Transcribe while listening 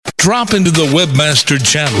Drop into the Webmaster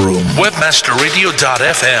chat room.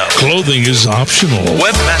 Webmasterradio.fm. Clothing is optional.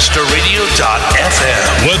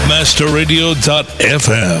 Webmasterradio.fm.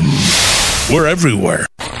 Webmasterradio.fm. We're everywhere.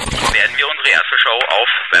 Werden wir unsere erste Show auf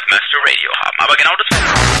Webmaster Radio haben. Aber genau das...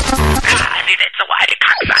 Sie sind so eine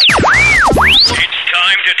Kackseite. It's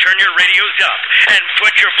time to turn your radios up and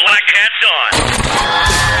put your black hats on.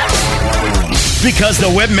 Because the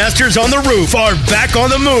webmasters on the roof are back on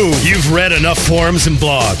the move. You've read enough forums and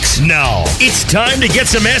blogs. Now, it's time to get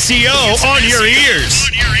some SEO on your ears.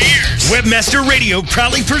 Webmaster Radio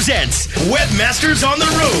proudly presents Webmasters on the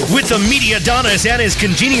Roof with the Media Adonis and his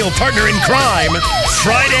congenial partner in crime,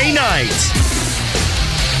 Friday Night.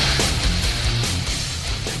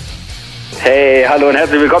 Hey, hallo und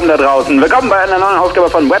herzlich willkommen da draußen. Willkommen bei einer neuen Ausgabe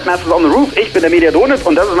von Webmasters on the Roof. Ich bin der Media Adonis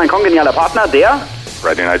und das ist mein kongenialer Partner, der...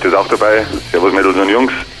 Friday Night ist auch dabei. Servus Mädels und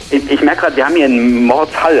Jungs. Ich merke gerade, wir haben hier einen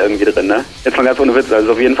Mordshall irgendwie drin, ne? Jetzt mal ganz ohne Witz,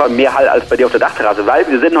 also auf jeden Fall mehr Hall als bei dir auf der Dachterrasse, weil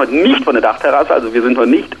wir sind heute nicht von der Dachterrasse, also wir sind heute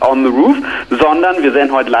nicht on the roof, sondern wir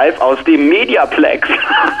sind heute live aus dem Mediaplex.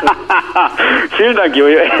 Vielen Dank,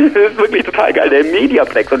 Jojo. Das ist wirklich total geil, der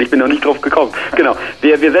Mediaplex, und ich bin noch nicht drauf gekommen. Genau,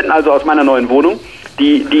 wir senden also aus meiner neuen Wohnung.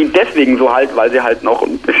 Die deswegen so halt, weil sie halt noch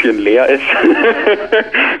ein bisschen leer ist.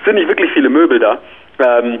 Es sind nicht wirklich viele Möbel da.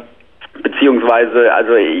 Beziehungsweise,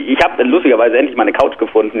 also ich habe lustigerweise endlich meine Couch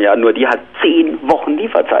gefunden, ja, nur die hat 10 Wochen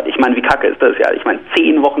Lieferzeit. Ich meine, wie kacke ist das, ja? Ich meine,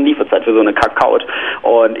 10 Wochen Lieferzeit für so eine Kack-Couch.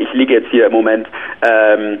 Und ich liege jetzt hier im Moment,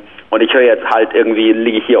 und ich höre jetzt halt irgendwie,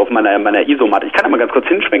 liege ich hier auf meiner Isomatte. Ich kann ja mal ganz kurz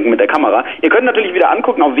hinschwenken mit der Kamera. Ihr könnt natürlich wieder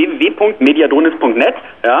angucken auf www.mediadonis.net,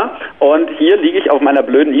 ja, und hier liege ich auf meiner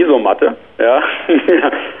blöden Isomatte, ja,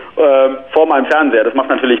 vor meinem Fernseher. Das macht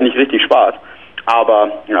natürlich nicht richtig Spaß.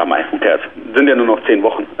 Aber, ja, mein Herz, sind ja nur noch 10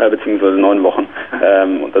 Wochen, beziehungsweise 9 Wochen,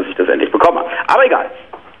 und dass ich das endlich bekomme. Aber egal.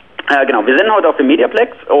 Genau, wir sind heute auf dem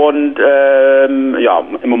Mediaplex und, ja,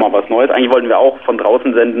 immer mal was Neues. Eigentlich wollten wir auch von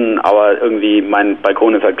draußen senden, aber irgendwie mein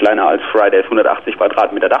Balkon ist halt kleiner als Fridays 180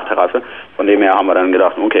 Quadratmeter Dachterrasse. Von dem her haben wir dann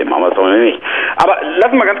gedacht, okay, machen wir es doch nicht. Aber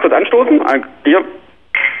lassen wir mal ganz kurz anstoßen. Hier,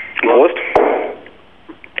 Prost.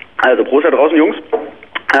 Also, Prost da draußen, Jungs.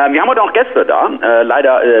 Wir haben heute auch Gäste da,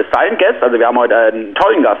 leider Silent Guests, also wir haben heute einen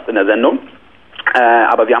tollen Gast in der Sendung,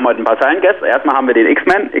 aber wir haben heute ein paar Silent Guests. Erstmal haben wir den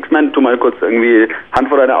X-Men, tu mal kurz irgendwie Hand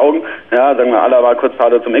vor deine Augen, ja, sagen wir alle aber kurz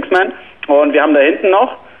Hallo zum X-Men. Und wir haben da hinten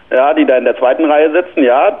noch, ja, die da in der zweiten Reihe sitzen,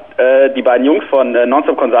 ja, die beiden Jungs von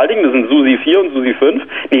Nonstop Consulting, das sind Susi 4 und Susi 5,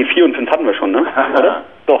 nee, 4 und 5 hatten wir schon, ne, oder?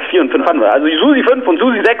 Doch, 4 und 5 hatten wir. Also Susi 5 und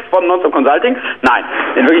Susi 6 von Nonstop Consulting. Nein,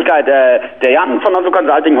 in Wirklichkeit der Jan von Nonstop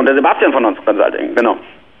Consulting und der Sebastian von Nonstop Consulting, genau.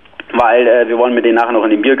 Weil wir wollen mit denen nachher noch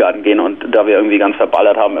in den Biergarten gehen, und da wir irgendwie ganz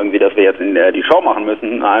verballert haben, irgendwie, dass wir jetzt in die Show machen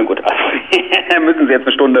müssen, na gut, also, müssen sie jetzt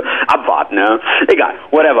eine Stunde abwarten, ja. Egal,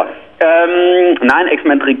 whatever. Nein,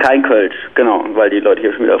 X-Men trinkt kein Kölsch, genau, weil die Leute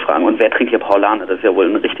hier schon wieder fragen, und wer trinkt hier Paulaner? Das ist ja wohl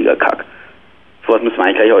ein richtiger Kack. Sowas müssen wir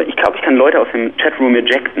eigentlich gleich auch. Ich glaube, ich kann Leute aus dem Chatroom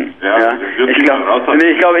ejecten. Ja. Ich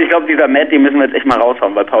glaube, dieser Matt, den müssen wir jetzt echt mal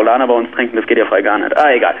raushauen, weil Paulaner bei uns trinken, das geht ja frei gar nicht.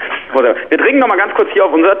 Egal. Wir trinken nochmal ganz kurz hier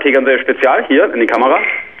auf unser Tegernseer Spezial, hier in die Kamera.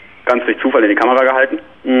 Ganz durch Zufall in die Kamera gehalten.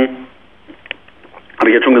 Habe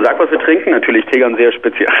ich jetzt schon gesagt, was wir trinken? Natürlich Tegernseer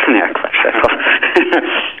Spezial. Ja, Quatsch, einfach.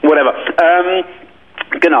 Whatever.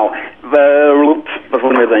 Genau. Was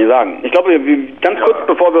wollen wir jetzt eigentlich sagen? Ich glaube, ganz kurz,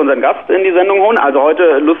 bevor wir unseren Gast in die Sendung holen. Also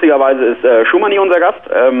heute, lustigerweise, ist Schumani unser Gast,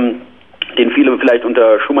 den viele vielleicht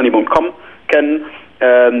unter schumani.com kennen.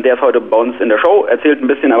 Der ist heute bei uns in der Show, erzählt ein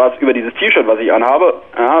bisschen was über dieses T-Shirt, was ich anhabe.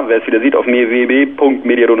 Ja, wer es wieder sieht, auf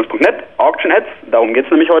www.mediadonis.net, Auction Ads, darum geht's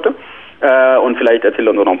nämlich heute. Und vielleicht erzählt er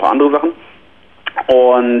uns auch noch ein paar andere Sachen.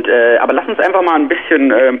 Und aber lass uns einfach mal ein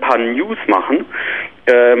bisschen ein paar News machen.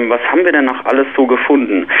 Was haben wir denn noch alles so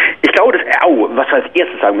gefunden? Ich glaube, was wir als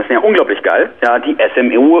erstes sagen müssen, ja, unglaublich geil. Ja, die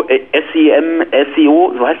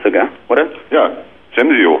SEO, so heißt sie, gell? Oder? Ja.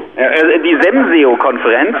 SEMSEO. Die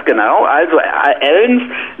SEMSEO-Konferenz, genau. Also Ellens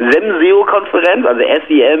SEMSEO-Konferenz, also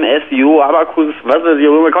SEM, SEO, Abacus, was ist die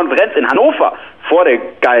Konferenz in Hannover vor der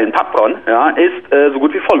geilen PubCon, ja, ist so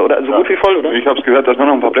gut wie voll, oder? So gut wie voll, oder? Ich habe es gehört, dass wir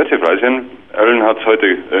noch ein paar Plätze frei sind. Ellen hat es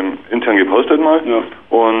heute intern gepostet mal. Ja.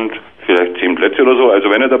 Und vielleicht 10 Plätze oder so. Also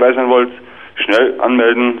wenn ihr dabei sein wollt, schnell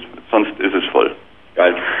anmelden, sonst ist es voll.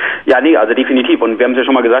 Geil. Ja, nee, also definitiv. Und wir haben es ja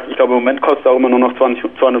schon mal gesagt, ich glaube im Moment kostet auch immer nur noch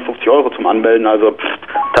 250 € zum Anmelden, also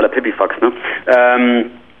totaler Pipifax, ne?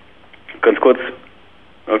 Ganz kurz.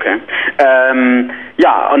 Okay.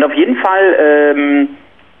 Ja, und auf jeden Fall,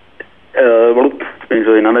 bin ich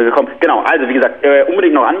so hintereinander gekommen. Genau, also wie gesagt,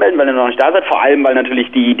 unbedingt noch anmelden, weil ihr noch nicht da seid. Vor allem, weil natürlich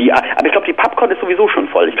aber ich glaube, die PubCon ist sowieso schon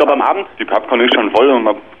voll. Ich glaube am Abend... Die PubCon ist schon voll und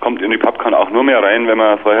man kommt in die PubCon auch nur mehr rein, wenn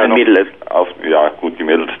man vorher ein Mädel ist. Auf die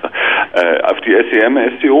Mädels da. Auf die SEM,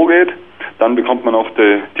 SEO geht. dann bekommt man auch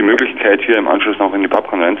die Möglichkeit, hier im Anschluss noch in die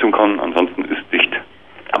Pubcon reinzukommen, ansonsten ist dicht.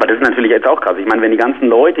 Aber das ist natürlich jetzt auch krass. Ich meine, wenn die ganzen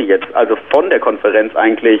Leute jetzt, also von der Konferenz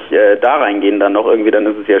eigentlich da reingehen, dann noch irgendwie, dann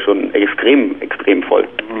ist es ja schon extrem voll.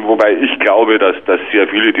 Wobei ich glaube, dass sehr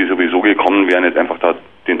viele, die sowieso gekommen wären, jetzt einfach da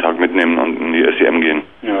den Tag mitnehmen und in die SEM gehen.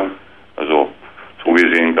 Ja. Also, so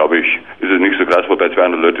gesehen, glaube ich, ist es nicht so krass, wobei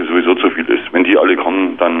 200 Leute sowieso zu viel ist. Wenn die alle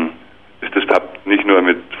kommen, dann ist das Pub nicht nur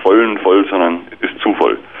mit voll, sondern ist zu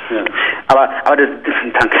voll. Ja. Aber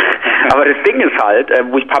das Ding ist halt,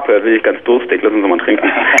 wo ich Papp höre, bin ich ganz durstig, lass uns mal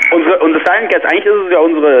trinken. Unsere Silent Guests, eigentlich ist es ja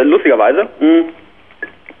unsere, lustigerweise,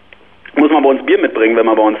 muss man bei uns Bier mitbringen, wenn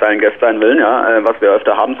man bei uns Silent Guest sein will, ja, was wir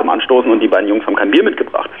öfter haben zum Anstoßen, und die beiden Jungs haben kein Bier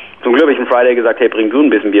mitgebracht. Zum Glück habe ich am Friday gesagt, hey, bring du ein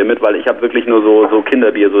bisschen Bier mit, weil ich habe wirklich nur so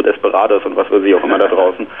Kinderbier, so Desperados und was weiß ich auch immer da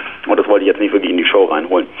draußen, und das wollte ich jetzt nicht wirklich in die Show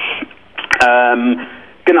reinholen.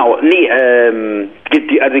 Genau,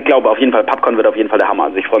 also ich glaube auf jeden Fall, Pubcon wird auf jeden Fall der Hammer.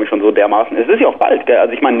 Also ich freue mich schon so dermaßen. Es ist ja auch bald, gell?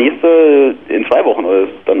 Also ich meine, in 2 Wochen oder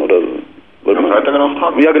ist es dann, oder... Freitag nach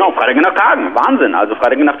Tagen? Ja genau, Freitag nach Tagen. Wahnsinn. Also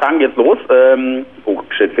Freitag nach Tagen geht's los. Oh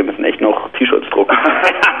shit, wir müssen echt noch T-Shirts drucken.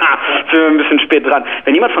 Sind wir ein bisschen spät dran.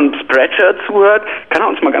 Wenn jemand von Spreadshirt zuhört, kann er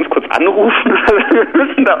uns mal ganz kurz anrufen. Wir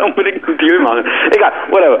müssen da unbedingt einen Deal machen. Egal,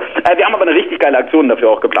 whatever. Wir haben aber eine richtig geile Aktion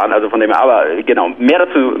dafür auch geplant. Also von dem her, aber genau, mehr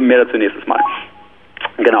dazu nächstes Mal.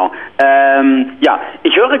 Genau. Ja,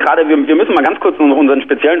 ich höre gerade, wir müssen mal ganz kurz unseren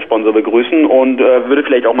speziellen Sponsor begrüßen und würde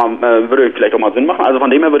vielleicht auch mal Sinn machen. Also von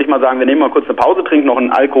dem her würde ich mal sagen, wir nehmen mal kurz eine Pause, trinken noch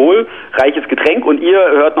ein alkoholreiches Getränk und ihr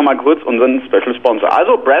hört noch mal kurz unseren Special Sponsor.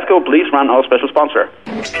 Also Brasco, please run our Special Sponsor.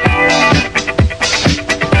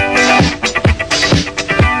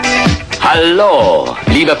 Hallo,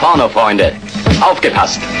 liebe Pornofreunde.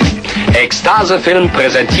 Aufgepasst! Ekstase Film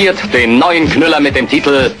präsentiert den neuen Knüller mit dem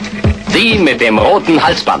Titel Die mit dem roten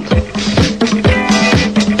Halsband.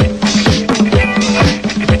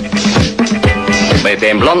 Mit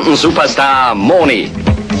dem blonden Superstar Moni.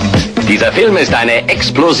 Dieser Film ist eine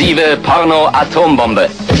explosive Porno-Atombombe.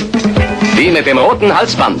 Die mit dem roten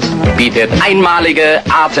Halsband bietet einmalige,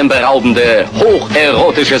 atemberaubende,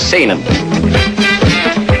 hocherotische Szenen.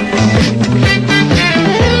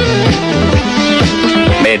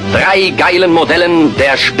 Mit 3 geilen Modellen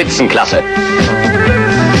der Spitzenklasse.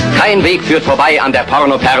 Kein Weg führt vorbei an der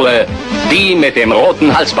Pornoperle, die mit dem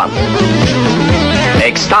roten Halsband.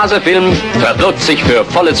 Ekstase Film verbirgt sich für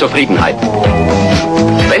volle Zufriedenheit.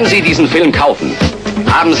 Wenn Sie diesen Film kaufen,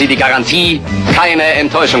 haben Sie die Garantie, keine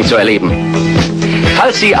Enttäuschung zu erleben.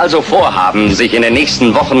 Falls Sie also vorhaben, sich in den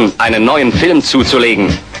nächsten Wochen einen neuen Film zuzulegen,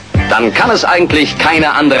 dann kann es eigentlich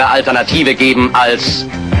keine andere Alternative geben als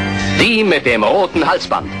die mit dem roten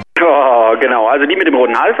Halsband. Oh, genau, also die mit dem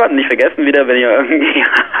roten Halsband, nicht vergessen wieder, wenn ihr irgendwie,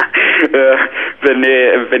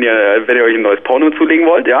 wenn ihr euch ein neues Porno zulegen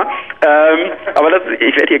wollt, ja. Aber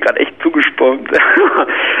ich werde hier gerade echt zugespammt.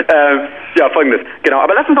 Ja, folgendes, genau,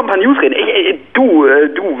 aber lass uns noch ein paar News reden. Du,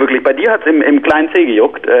 wirklich, bei dir hat's im kleinen C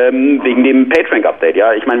gejuckt, wegen dem PageRank-Update,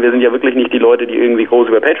 ja. Ich meine, wir sind ja wirklich nicht die Leute, die irgendwie groß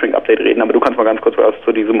über PageRank-Update reden, aber du kannst mal ganz kurz was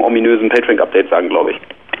zu diesem ominösen PageRank-Update sagen, glaube ich.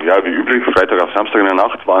 Ja, wie üblich, Freitag auf Samstag in der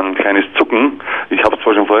Nacht war ein kleines Zucken. Ich habe es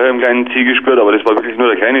zwar schon vorher im kleinen C gespürt, aber das war wirklich nur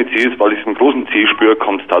der kleine C. Weil ich es im großen C spüre,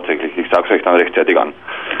 kommt es tatsächlich. Ich sag's euch dann rechtzeitig an.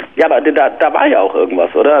 Ja, aber da war ja auch irgendwas,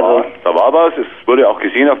 oder? Also da war was. Es wurde auch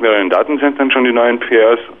gesehen auf mehreren Datenzentren schon die neuen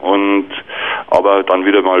PRs. Aber dann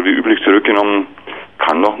wieder mal wie üblich zurückgenommen.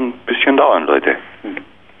 Kann noch ein bisschen dauern, Leute.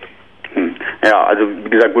 Ja, also wie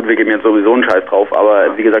gesagt, gut, wir geben jetzt sowieso einen Scheiß drauf,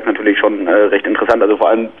 aber wie gesagt natürlich schon recht interessant, also vor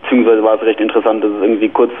allem, beziehungsweise war es recht interessant, dass es irgendwie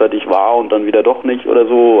kurzzeitig war und dann wieder doch nicht oder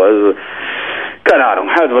so, also keine Ahnung,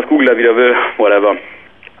 also was Google da wieder will, whatever.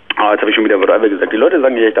 Ah, jetzt habe ich schon wieder whatever gesagt. Die Leute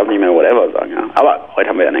sagen ja, ich darf nicht mehr whatever sagen, ja. Aber heute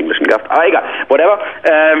haben wir ja einen englischen Gast. Aber egal, whatever.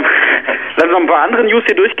 Lass uns noch ein paar andere News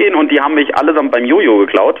hier durchgehen und die haben mich allesamt beim Jojo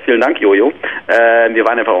geklaut. Vielen Dank, Jojo. Wir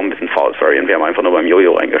waren einfach auch ein bisschen faul, sorry, und wir haben einfach nur beim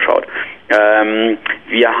Jojo reingeschaut.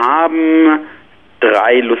 Wir haben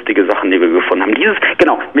 3 lustige Sachen, die wir gefunden haben.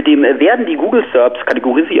 Genau, mit dem werden die Google SERPs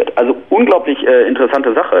kategorisiert. Also unglaublich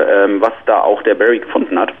interessante Sache, was da auch der Barry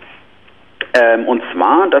gefunden hat. Und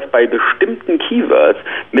zwar, dass bei bestimmten Keywords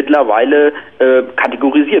mittlerweile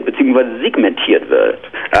kategorisiert bzw. segmentiert wird.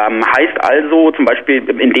 Heißt also, zum Beispiel,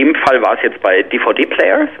 in dem Fall war es jetzt bei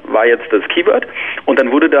DVD-Players, war jetzt das Keyword, und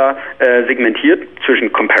dann wurde da segmentiert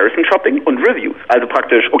zwischen Comparison Shopping und Reviews. Also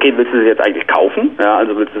praktisch, okay, willst du es jetzt eigentlich kaufen? Ja,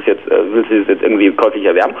 also willst du es jetzt irgendwie käuflich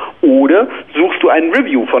erwerben? Oder suchst du ein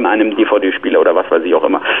Review von einem DVD-Spieler oder was weiß ich auch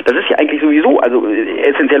immer? Das ist ja eigentlich sowieso, also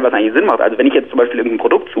essentiell, was eigentlich Sinn macht. Also wenn ich jetzt zum Beispiel irgendein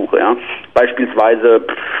Produkt suche, ja, beispielsweise,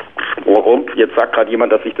 Und jetzt sagt gerade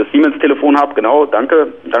jemand, dass ich das Siemens-Telefon habe. Genau, danke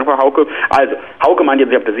Hauke. Also, Hauke meint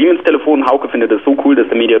jetzt, ihr habt das Siemens-Telefon. Hauke findet es so cool, dass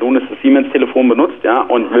der Mediadonis das Siemens-Telefon benutzt, ja,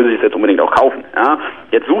 und will sich es jetzt unbedingt auch kaufen, ja.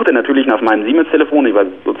 Jetzt sucht er natürlich nach meinem Siemens-Telefon, ich weiß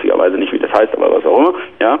lustigerweise nicht, wie das heißt, aber was auch immer,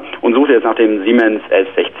 ja, und sucht jetzt nach dem Siemens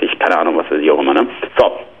S60, keine Ahnung, was weiß ich auch immer, ne.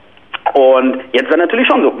 So. Und jetzt wäre natürlich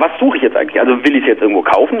schon so, was suche ich jetzt eigentlich? Also will ich es jetzt irgendwo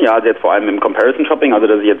kaufen? Ja, also jetzt vor allem im Comparison Shopping, also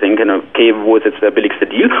dass ich jetzt sehen kann, okay, wo ist jetzt der billigste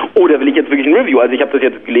Deal? Oder will ich jetzt wirklich ein Review? Also ich habe das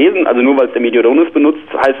jetzt gelesen, also nur weil es der Mediadonis benutzt,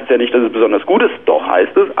 heißt es ja nicht, dass es besonders gut ist. Doch,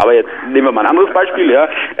 heißt es. Aber jetzt nehmen wir mal ein anderes Beispiel, ja.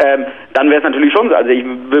 Dann wäre es natürlich schon so, also ich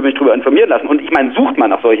will mich darüber informieren lassen. Und ich meine, sucht man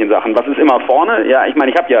nach solchen Sachen. Was ist immer vorne? Ja, ich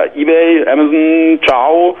meine, ich habe ja eBay, Amazon,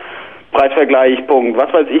 Ciao, Preisvergleich, Punkt,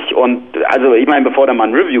 was weiß ich. Und also ich meine, bevor da mal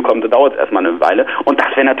ein Review kommt, dauert es erstmal eine Weile. Und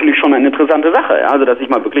das wäre natürlich schon eine interessante Sache, ja? Also dass ich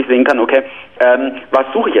mal wirklich sehen kann, okay, was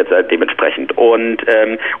suche ich jetzt dementsprechend. Und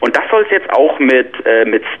das soll es jetzt auch mit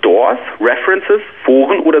Stores, References,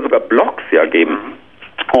 Foren oder sogar Blogs ja geben.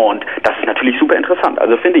 Und das ist natürlich super interessant,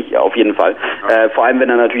 also finde ich auf jeden Fall. Vor allem, wenn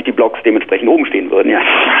dann natürlich die Blogs dementsprechend oben stehen würden, ja.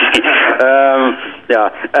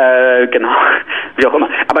 Genau, wie auch immer.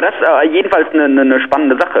 Aber das ist jedenfalls eine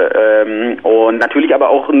spannende Sache. Und natürlich aber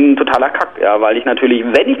auch ein totaler Kack, ja, weil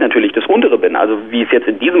wenn ich natürlich das untere bin, also wie es jetzt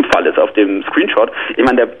in diesem Fall ist auf dem Screenshot, ich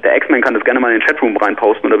meine, der X-Man kann das gerne mal in den Chatroom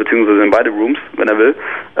reinposten oder beziehungsweise in beide Rooms, wenn er will.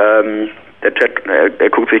 Der Chat, er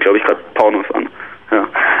guckt sich, glaube ich, gerade Pornos an. Ja,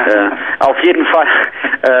 auf jeden Fall,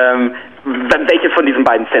 welches von diesen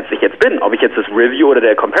beiden Sets ich jetzt bin, ob ich jetzt das Review oder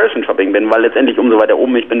der Comparison Shopping bin, weil letztendlich umso weiter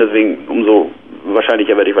oben ich bin, deswegen umso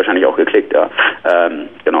wahrscheinlicher werde ich wahrscheinlich auch geklickt, ja.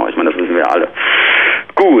 Genau, ich meine, das wissen wir alle.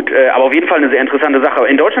 Gut, aber auf jeden Fall eine sehr interessante Sache.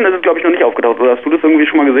 In Deutschland ist es, glaube ich, noch nicht aufgetaucht, oder hast du das irgendwie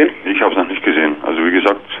schon mal gesehen? Ich habe es noch nicht gesehen. Also wie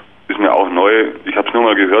gesagt, ist mir auch neu. Ich habe es nur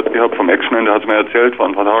mal gehört gehabt vom X-Man, der hat es mir erzählt vor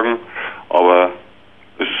ein paar Tagen, aber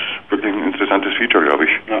es ist wirklich ein interessantes Feature, glaube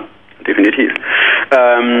ich. Ja. Definitiv.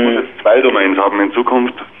 Man muss jetzt 2 Domains haben in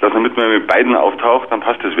Zukunft, dass damit man mit beiden auftaucht, dann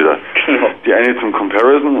passt es wieder. Genau. Die eine zum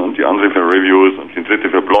Comparison und die andere für Reviews und die dritte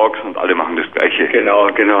für Blogs und alle machen das Gleiche. Genau.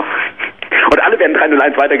 Und alle werden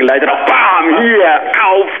 301 weitergeleitet auf BAM, hier,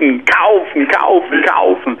 kaufen.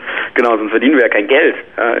 Genau, sonst verdienen wir ja kein Geld.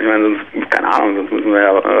 Ja, ich meine, sonst, keine Ahnung, sonst müssen wir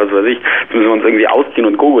ja, was weiß ich, müssen wir uns irgendwie ausziehen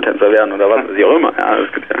und Gogo-Tänzer werden oder was weiß ich auch immer. Ja,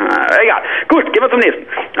 egal. Gut, gehen wir zum nächsten.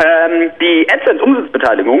 Die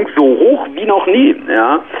AdSense-Umsatzbeteiligung so hoch wie noch nie.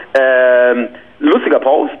 Ja, lustiger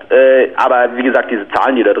Post, aber wie gesagt, diese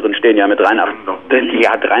Zahlen, die da drin stehen, ja mit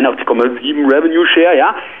 83,7 Revenue Share,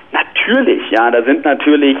 ja, natürlich, ja, da sind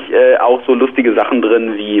natürlich auch so lustige Sachen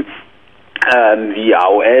drin wie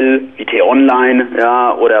AOL, wie T-Online,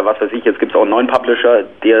 ja, oder was weiß ich, jetzt gibt es auch einen neuen Publisher,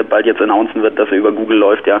 der bald jetzt announcen wird, dass er über Google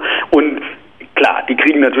läuft, ja, und klar, die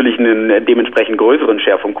kriegen natürlich einen dementsprechend größeren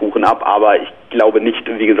Share vom Kuchen ab, aber ich glaube nicht,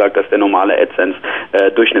 wie gesagt, dass der normale AdSense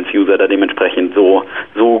Durchschnittsuser da dementsprechend so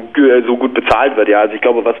gut bezahlt wird. Ja, also ich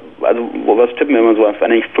glaube, was tippen wir immer so,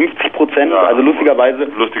 eigentlich 50%? Ja, also lustigerweise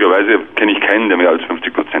kenne ich keinen, der mehr als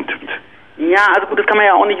 50% tippt. Ja, also gut, das kann man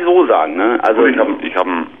ja auch nicht so sagen, ne? Also ich hab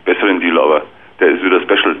einen besseren Deal, aber der ist wieder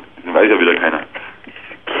special. Den weiß ja wieder keiner.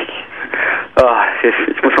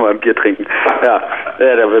 Ich muss noch mal ein Bier trinken. Ja,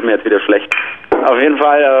 da wird mir jetzt wieder schlecht. Auf jeden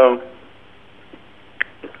Fall,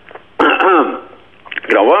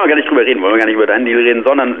 genau, wollen wir gar nicht drüber reden, wollen wir gar nicht über deinen Deal reden,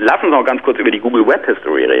 sondern lass uns noch ganz kurz über die Google Web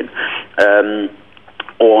History reden.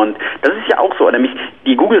 Und das ist ja auch so, nämlich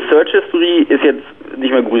die Google Search History ist jetzt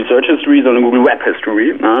nicht mehr Google Search History, sondern Google Web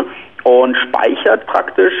History, ne? Und speichert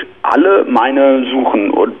praktisch alle meine Suchen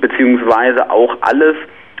und beziehungsweise auch alles,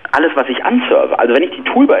 was ich ansurfe. Also wenn ich die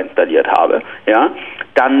Toolbar installiert habe, ja,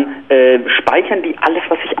 dann speichern die alles,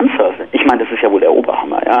 was ich ansurfe. Ich meine, das ist ja wohl der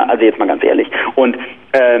Oberhammer, ja, also jetzt mal ganz ehrlich. Und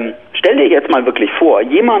stell dir jetzt mal wirklich vor,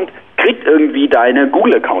 jemand kriegt irgendwie deine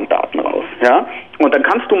Google-Account-Daten raus, ja, und dann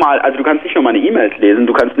kannst du kannst nicht nur meine E-Mails lesen,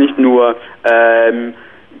 du kannst nicht nur,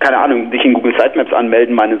 keine Ahnung, dich in Google Sitemaps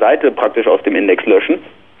anmelden, meine Seite praktisch aus dem Index löschen.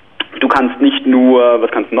 Du kannst nicht nur, was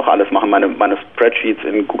kannst du noch alles machen, meine Spreadsheets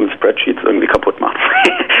in Google Spreadsheets irgendwie kaputt machen.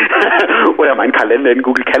 Oder meinen Kalender in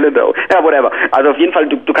Google Calendar. Ja, whatever. Also auf jeden Fall,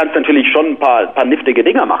 du kannst natürlich schon ein paar niftige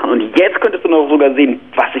Dinger machen. Und jetzt könntest du noch sogar sehen,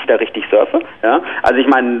 was ich da richtig surfe. Ja, also ich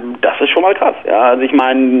meine, das ist schon mal krass. Ja, also ich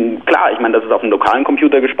meine, klar, dass es auf einem lokalen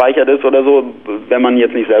Computer gespeichert ist oder so. Wenn man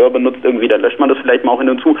jetzt nicht selber benutzt irgendwie, dann löscht man das vielleicht mal auch hin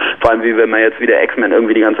und zu. Vor allem, wie wenn man jetzt wie der X-Men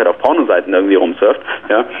irgendwie die ganze Zeit auf Pornoseiten irgendwie rumsurft.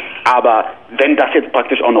 Ja, aber wenn das jetzt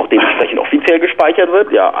praktisch auch noch dementsprechend offiziell gespeichert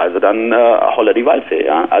wird, ja, also dann holla die Waldfee,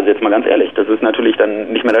 ja. Also jetzt mal ganz ehrlich, das ist natürlich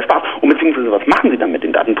dann nicht mehr der Spaß. Und beziehungsweise, was machen sie dann mit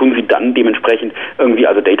den Daten? Tun sie dann dementsprechend irgendwie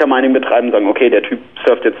Data Mining betreiben, sagen, okay, der Typ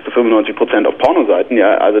surft jetzt zu 95% auf Pornoseiten,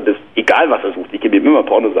 ja, also das, egal was er sucht, ich gebe ihm immer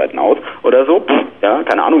Pornoseiten aus oder so, ja,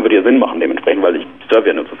 keine Ahnung, würde ja Sinn machen dementsprechend, weil ich surfe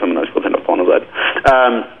ja nur zu 95% auf Pornoseiten.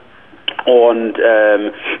 und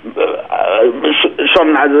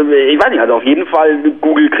schon, also ich weiß nicht, also auf jeden Fall,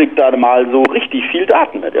 Google kriegt da mal so richtig viel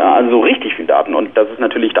Daten mit, ja, also so richtig viel Daten und das ist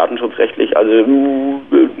natürlich datenschutzrechtlich, also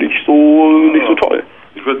nicht so toll.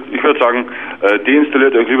 Ich würd sagen,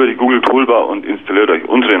 deinstalliert euch lieber die Google Toolbar und installiert euch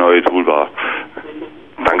unsere neue Toolbar.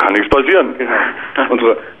 Dann kann nichts passieren. Genau.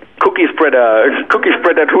 Unsere Cookie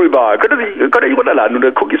Spreader Toolbar. Könnt ihr euch runterladen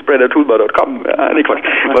unter cookiespreadertoolbar.com. Ja, nee, Quatsch,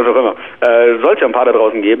 was auch immer. Soll es ja ein paar da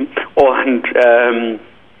draußen geben. Und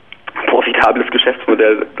profitables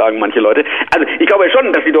Geschäftsmodell, sagen manche Leute. Also ich glaube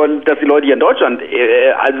schon, dass die Leute hier in Deutschland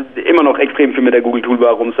also immer noch extrem viel mit der Google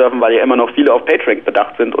Toolbar rumsurfen, weil ja immer noch viele auf PageRank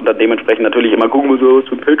bedacht sind und dann dementsprechend natürlich immer gucken, was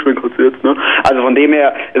für ein PageRank hast du jetzt, ne? Also von dem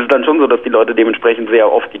her ist es dann schon so, dass die Leute dementsprechend sehr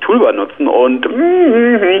oft die Toolbar nutzen und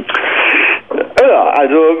ja,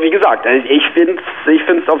 also wie gesagt, ich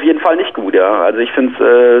find's auf jeden Fall nicht gut, ja. Also ich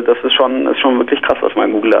finde das ist schon wirklich krass, was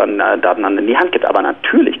man Google an Daten in die Hand gibt. Aber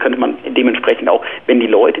natürlich könnte man dementsprechend auch, wenn die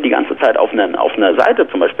Leute die ganze Zeit auf einer Seite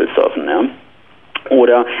zum Beispiel surfen, ja.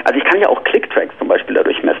 Oder, also ich kann ja auch Clicktracks zum Beispiel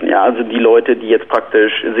dadurch messen, ja. Also die Leute, die jetzt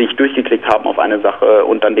praktisch sich durchgeklickt haben auf eine Sache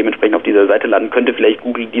und dann dementsprechend auf dieser Seite landen, könnte vielleicht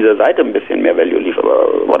Google dieser Seite ein bisschen mehr Value liefern,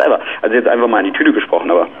 aber whatever. Also jetzt einfach mal in die Tüte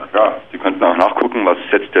gesprochen, aber. Ja, Sie könnten auch nachgucken, was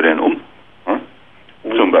setzt der denn um?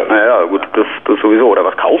 Zum Beispiel. Naja, gut, das sowieso. Oder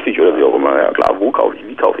was kaufe ich oder wie auch immer. Ja klar, wo kaufe ich,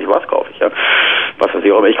 wie kaufe ich, was kaufe ich, ja. Was weiß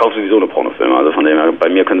ich auch immer. Ich kaufe sowieso eine Pornofilme, also von dem her, bei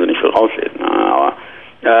mir können Sie nicht viel rauslesen. Ja, aber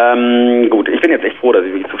gut, ich bin jetzt echt froh, dass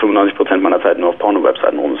ich wirklich zu 95% meiner Zeit nur auf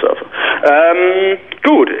Porno-Webseiten rumsurfe.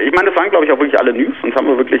 Gut, ich meine, das waren glaube ich auch wirklich alle News. Sonst haben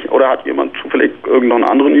wir wirklich, oder hat jemand zufällig noch eine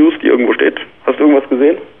andere News, die irgendwo steht? Hast du irgendwas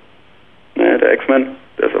gesehen? Ne, der X-Men,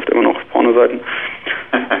 der ist oft immer noch auf Pornoseiten.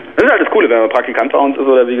 Das ist halt das Coole, wenn man Praktikant bei uns ist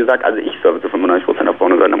oder wie gesagt, also ich surfe zu 95% auf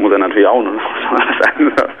Pornoseiten, dann muss er natürlich auch noch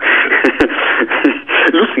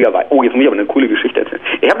lustigerweise. Oh, jetzt muss ich aber eine coole Geschichte erzählen.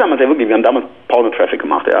 Ich habe damals wir haben damals Porno-Traffic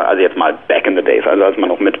gemacht, ja, also jetzt mal back in the days, also als man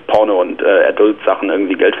noch mit Porno und Adult-Sachen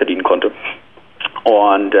irgendwie Geld verdienen konnte.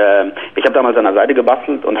 Und ich habe damals an einer Seite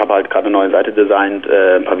gebastelt und habe halt gerade eine neue Seite designt,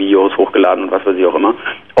 ein paar Videos hochgeladen und was weiß ich auch immer.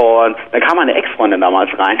 Und dann kam meine Ex-Freundin damals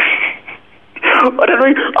rein. Und dann so,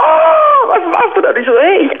 was machst du da? Und ich so,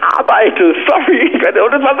 hey, ich arbeite, sorry.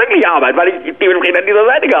 Und das war wirklich Arbeit, weil ich dementsprechend an dieser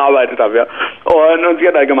Seite gearbeitet habe, ja. Und sie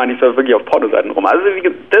hat halt gemeint, ich soll wirklich auf Pornoseiten rum. Also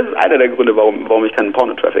das ist einer der Gründe, warum ich keinen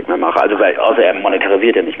Porno-Traffic mehr mache. Also weil, außer er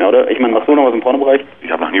monetarisiert ja nicht mehr, oder? Ich meine, machst du noch was im Pornobereich?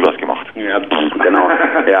 Ich habe noch nie was gemacht. Ja, genau.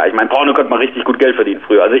 Ja, ich meine, Porno konnte man richtig gut Geld verdienen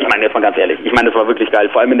früher. Also ich meine, jetzt mal ganz ehrlich, ich meine, das war wirklich geil.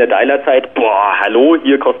 Vor allem in der Dialer-Zeit, boah, hallo,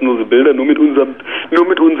 hier kostenlose Bilder, nur mit unserem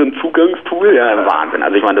Zugangstool. Ja, Wahnsinn.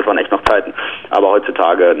 Also ich meine, das waren echt noch Zeiten. Aber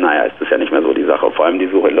heutzutage, naja, ist das ja nicht mehr so die Sache. Vor allem die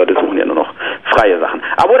Leute suchen ja nur noch freie Sachen.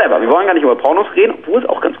 Aber whatever, wir wollen gar nicht über Pornos reden, obwohl es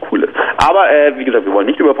auch ganz cool ist. Aber wie gesagt, wir wollen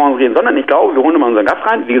nicht über Pornos reden, sondern ich glaube, wir holen mal unseren Gast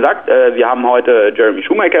rein. Wie gesagt, wir haben heute Jeremy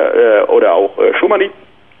Shoemaker oder auch Schumani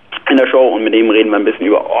in der Show und mit dem reden wir ein bisschen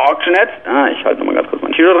über Auctionet. Ich halte nochmal ganz kurz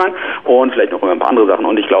mein T-Shirt rein und vielleicht noch über ein paar andere Sachen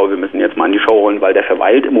und ich glaube, wir müssen jetzt mal in die Show holen, weil der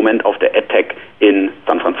verweilt im Moment auf der EdTech in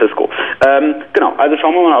San Francisco. Genau, also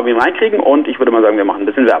schauen wir mal, ob wir ihn reinkriegen und ich würde mal sagen, wir machen ein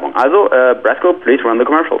bisschen Werbung. Also, Brasco, please run the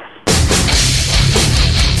commercials.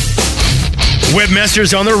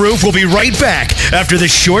 Webmasters on the Roof will be right back after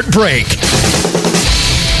this short break.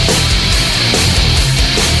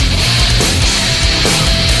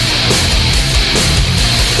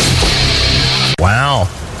 Wow,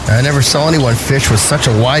 I never saw anyone fish with such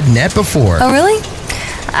a wide net before. Oh, really?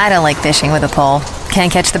 I don't like fishing with a pole.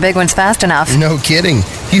 Can't catch the big ones fast enough. No kidding.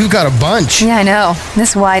 You've got a bunch. Yeah, I know.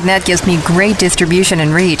 This wide net gives me great distribution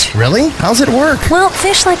and reach. Really? How's it work? Well,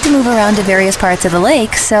 fish like to move around to various parts of the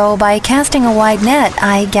lake, so by casting a wide net,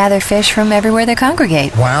 I gather fish from everywhere they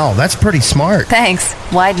congregate. Wow, that's pretty smart. Thanks.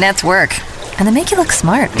 Wide nets work. And they make you look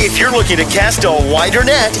smart. If you're looking to cast a wider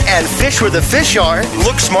net and fish where the fish are,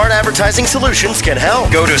 Look Smart Advertising Solutions can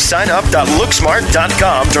help. Go to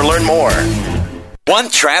signup.looksmart.com to learn more.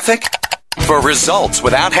 Want traffic? For results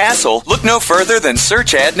without hassle, look no further than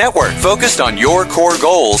Search Ad Network. Focused on your core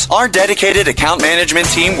goals, our dedicated account management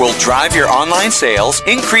team will drive your online sales,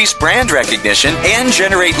 increase brand recognition, and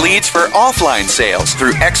generate leads for offline sales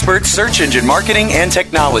through expert search engine marketing and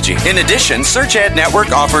technology. In addition, Search Ad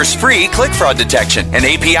Network offers free click fraud detection and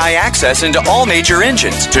API access into all major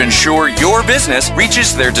engines to ensure your business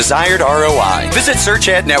reaches their desired ROI. Visit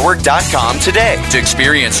searchadnetwork.com today to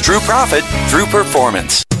experience true profit through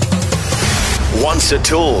performance. Once a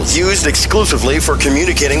tool used exclusively for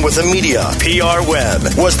communicating with the media, PR Web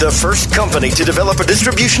was the first company to develop a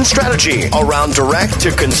distribution strategy around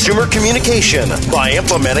direct-to-consumer communication by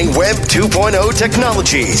implementing Web 2.0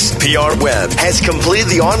 technologies. PR Web has completed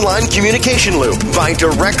the online communication loop by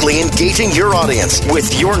directly engaging your audience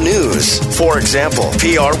with your news. For example,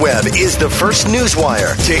 PR Web is the first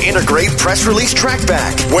newswire to integrate press release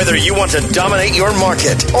trackback. Whether you want to dominate your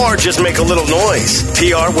market or just make a little noise,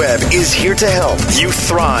 PR Web is here to help you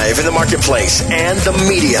thrive in the marketplace and the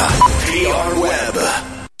media. PR Web.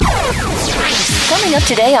 Coming up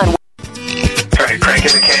today on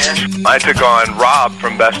Cranking the Cash. I took on Rob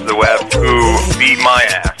from Best of the Web, who beat my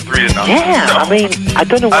ass 3-0. Yeah, So, I mean, I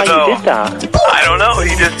don't know why you did that. I don't know.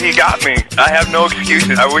 He got me. I have no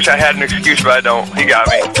excuses. I wish I had an excuse, but I don't. He got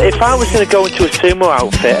me. If I was going to go into a sumo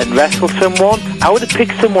outfit and wrestle someone, I would have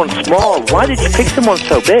picked someone small. Why did you pick someone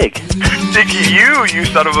so big? Sticky, you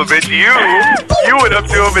son of a bitch, you went up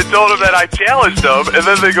to him and told him that I challenged him, and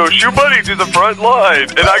then they go, shoot buddy to the front line.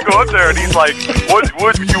 And I go up there, and he's like, what,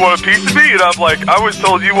 you want a piece of me? And I'm like, I was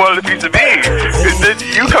told you wanted a piece of me. And then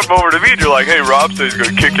you come over to me, and you're like, hey, Rob said he's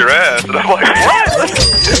going to kick your ass. And I'm like, what?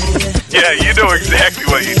 Yeah, you know exactly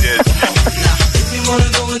what you did. If you wanna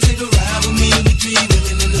go and take a ride with me, we three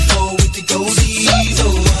women in the four with the goatees.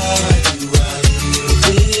 Oh, why do I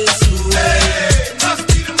feel this way?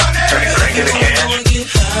 Cranking the Cash. Get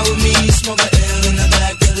high with me, smoke a L in the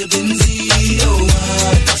back of the Benzie. Oh,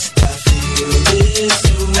 why must I feel this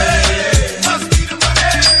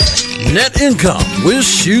way? Net Income with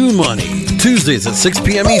Shoe Money. Tuesdays at 6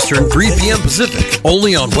 p.m. Eastern, 3 p.m. Pacific.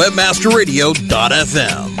 Only on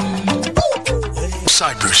WebmasterRadio.fm.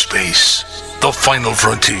 Cyberspace, the final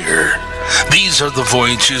frontier. These are the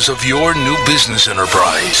voyages of your new business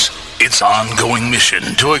enterprise. Its ongoing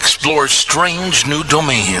mission to explore strange new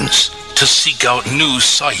domains, to seek out new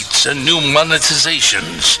sites and new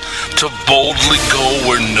monetizations, to boldly go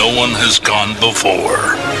where no one has gone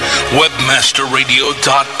before.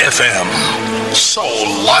 WebmasterRadio.fm. So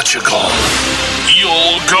logical.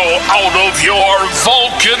 You'll go out of your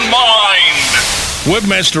Vulcan mind.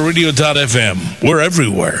 WebmasterRadio.fm. We're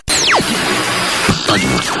everywhere.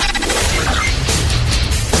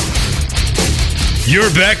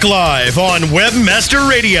 You're back live on Webmaster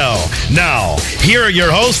Radio. Now, here are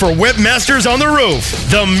your hosts for Webmasters on the Roof,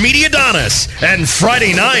 the Media Adonis, and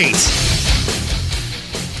Friday Night.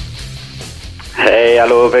 Hey,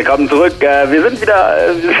 hallo, willkommen zurück. Wir sind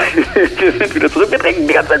wieder zurück. Wir trinken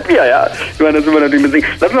die ganze Zeit Bier, ja. Ich meine, das sind wir natürlich mit Singen.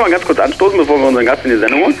 Lassen wir mal ganz kurz anstoßen, bevor wir unseren Gast in die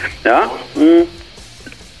Sendung holen. Ja.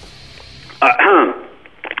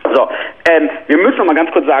 So, wir müssen noch mal ganz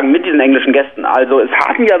kurz sagen, mit diesen englischen Gästen, also es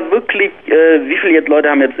hatten ja wirklich, wie viele jetzt Leute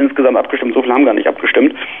haben jetzt insgesamt abgestimmt? So viele haben gar nicht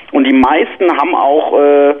abgestimmt. Und die meisten haben auch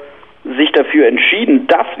sich dafür entschieden,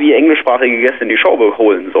 dass wir englischsprachige Gäste in die Show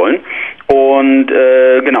holen sollen. Und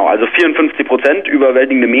genau, also 54%,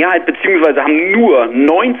 überwältigende Mehrheit, beziehungsweise haben nur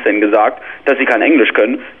 19 gesagt, dass sie kein Englisch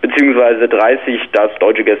können, beziehungsweise 30, dass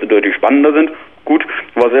deutsche Gäste deutlich spannender sind. Gut,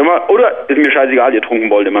 was immer. Oder ist mir scheißegal, ihr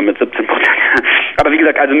Trunkenbold immer mit 17%. Aber wie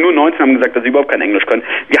gesagt, also nur 19 haben gesagt, dass sie überhaupt kein Englisch können.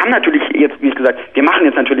 Wir haben natürlich jetzt, wie gesagt, wir machen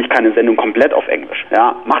jetzt natürlich keine Sendung komplett auf Englisch.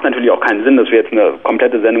 Ja, macht natürlich auch keinen Sinn, dass wir jetzt eine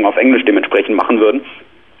komplette Sendung auf Englisch dementsprechend machen würden.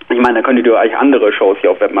 Ich meine, da könntet ihr euch andere Shows hier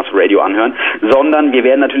auf Webmaster Radio anhören, sondern wir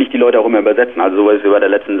werden natürlich die Leute auch immer übersetzen, also so, was wir bei der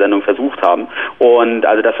letzten Sendung versucht haben. Und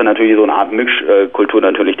also, dass wir natürlich so eine Art Mischkultur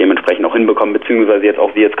natürlich dementsprechend auch hinbekommen, beziehungsweise jetzt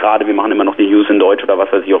auch wie jetzt gerade, wir machen immer noch die News in Deutsch oder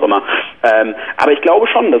was weiß ich auch immer. Aber ich glaube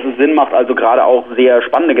schon, dass es Sinn macht, also gerade auch sehr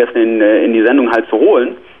spannende Gäste in die Sendung halt zu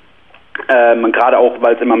holen. Gerade auch,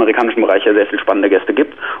 weil es im amerikanischen Bereich ja sehr viele spannende Gäste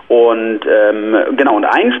gibt. Und genau, und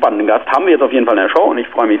einen spannenden Gast haben wir jetzt auf jeden Fall in der Show und ich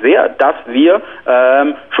freue mich sehr, dass wir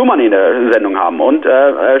Schumann in der Sendung haben. Und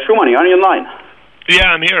Schumann, are you online?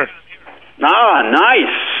 Yeah, I'm here. Ah,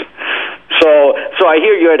 nice. So I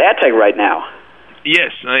hear you're at AdTech right now.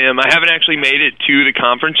 Yes, I am. I haven't actually made it to the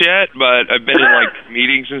conference yet, but I've been in like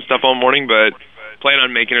meetings and stuff all morning, but plan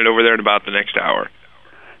on making it over there in about the next hour.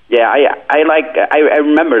 Yeah, I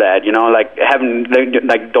remember that, you know, like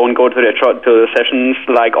don't go to the sessions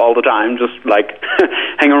like all the time, just like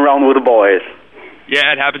hang around with the boys.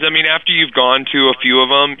 Yeah, it happens. I mean, after you've gone to a few of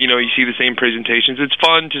them, you know, you see the same presentations. It's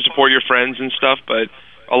fun to support your friends and stuff, but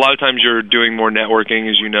a lot of times you're doing more networking,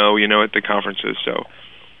 as you know, at the conferences.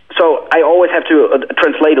 So I always have to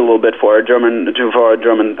translate a little bit for our German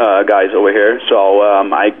guys over here. So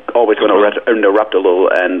I always want to interrupt a little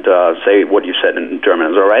and say what you said in German.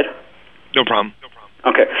 Is that all right? No problem.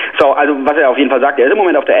 Okay, so, also was er auf jeden Fall sagt, er ist im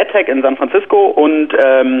Moment auf der AdTech in San Francisco und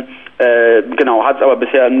genau, hat es aber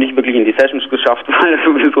bisher nicht wirklich in die Sessions geschafft, weil es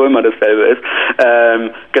sowieso immer dasselbe ist.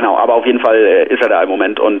 Genau, aber auf jeden Fall ist er da im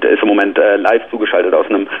Moment und ist im Moment live zugeschaltet aus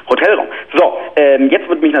einem Hotelraum. So, jetzt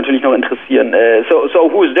würde mich natürlich noch interessieren, so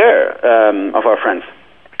who's there of our friends?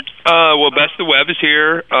 Well, Best of the Web is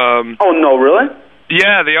here. Oh, no, really?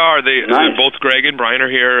 Yeah, they are. Nice. Both Greg and Brian are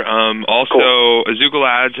here. Also, cool. Azugal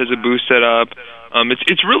Ads has a booth set up.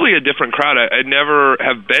 It's really a different crowd. I never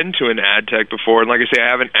have been to an ad tech before, and like I say, I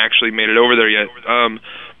haven't actually made it over there yet.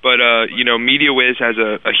 But you know, MediaWiz has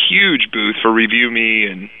a huge booth for Review Me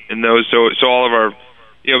and those. So all of our,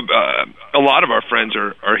 you know, a lot of our friends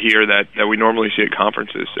are here that we normally see at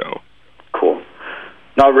conferences. So cool.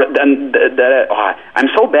 No, and I'm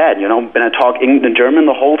so bad, you know. When I talk German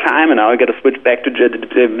the whole time, and now I got to switch back to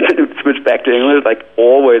English, like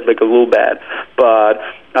always, like a little bad. But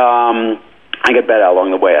I get better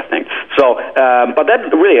along the way, I think. So, but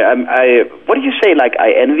that really, what do you say? Like,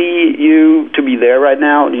 I envy you to be there right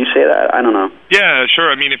now. Do you say that? I don't know. Yeah,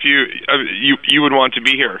 sure. I mean, if you would want to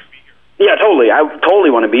be here. Yeah, totally. I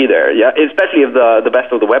totally want to be there. Yeah, especially if the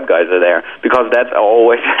Best of the Web guys are there, because that's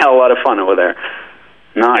always a lot of fun over there.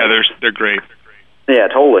 Nice. Yeah, they're great. Yeah,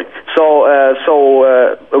 totally. So,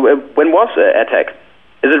 when was AdTech?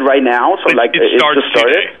 Is it right now? So, like, it starts just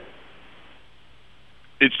started? today.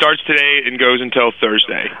 It starts today and goes until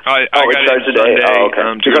Thursday. I it starts today. Sunday, Oh, okay.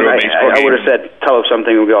 Because I would have said, tell us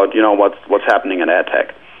something about, you know, what's happening at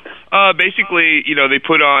AdTech. Basically, you know, they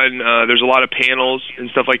put on. There's a lot of panels and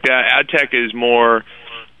stuff like that. AdTech is more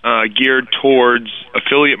geared towards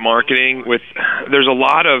affiliate marketing. There's a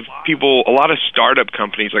lot of people, a lot of startup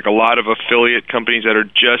companies, like a lot of affiliate companies that are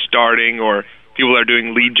just starting, or people that are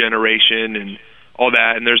doing lead generation and all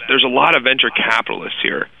that. And there's a lot of venture capitalists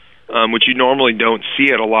here, which you normally don't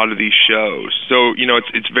see at a lot of these shows. So, you know,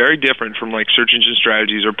 it's very different from like Search Engine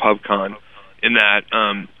Strategies or PubCon in that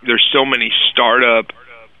there's so many startup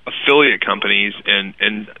affiliate companies, and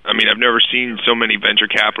I mean, I've never seen so many venture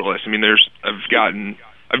capitalists. I mean,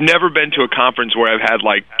 I've never been to a conference where I've had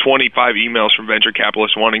like 25 emails from venture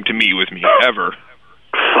capitalists wanting to meet with me, ever.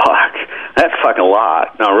 Fuck, that's fucking a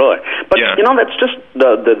lot. No, really. But, yeah. You know, that's just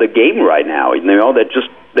the game right now. You know,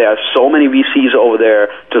 there are so many VCs over there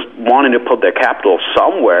just wanting to put their capital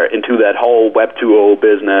somewhere into that whole Web 2.0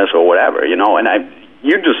 business or whatever, you know. And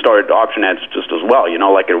you just started AuctionAds just as well, you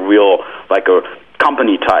know, like a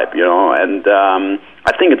company type, you know, and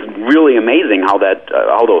I think it's really amazing how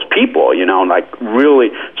those people, you know, like really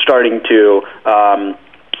starting to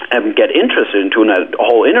get interested into that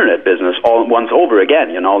whole internet business all once over again,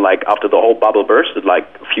 you know, like after the whole bubble bursted like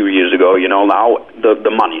a few years ago, you know, now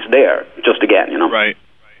the money's there just again, you know. Right.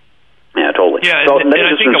 Yeah, totally. Yeah, so and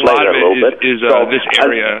I think a lot of it is this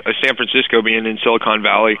area, San Francisco being in Silicon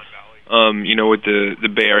Valley. You know, with the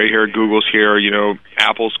Bay Area here, Google's here, you know,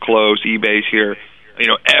 Apple's close, eBay's here. You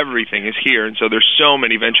know, everything is here, and so there's so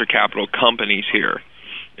many venture capital companies here,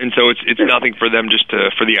 and so it's nothing for them just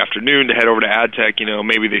for the afternoon to head over to AdTech. You know,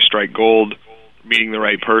 maybe they strike gold, meeting the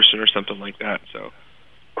right person or something like that. So,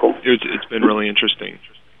 cool. It's been really interesting.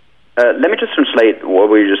 Let me just translate what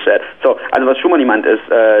you just said. So, also was Schumann meint ist,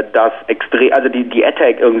 dass die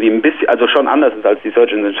AdTech irgendwie ein bisschen, also schon anders ist als die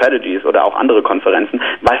Search Engine Strategies oder auch andere Konferenzen,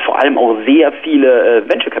 weil vor allem auch sehr viele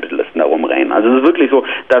Venture Capitalisten da rumrennen. Also es ist wirklich so,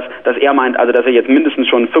 dass er meint, also dass er jetzt mindestens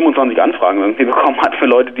schon 25 Anfragen irgendwie bekommen hat für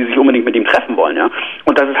Leute, die sich unbedingt mit ihm treffen wollen, ja.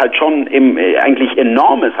 Und dass es halt schon eigentlich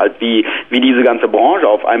enorm ist, halt wie diese ganze Branche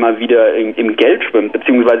auf einmal wieder im Geld schwimmt,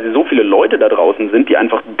 beziehungsweise so viele Leute da draußen sind, die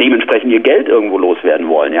einfach dementsprechend ihr Geld irgendwo loswerden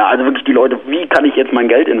wollen, ja. Also wirklich die Leute, wie kann ich jetzt mein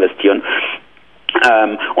Geld investieren?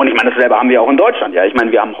 Und ich meine, dasselbe haben wir auch in Deutschland, ja. Ich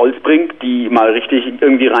meine, wir haben Holzbrink, die mal richtig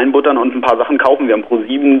irgendwie reinbuttern und ein paar Sachen kaufen. Wir haben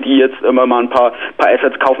Pro7, die jetzt immer mal ein paar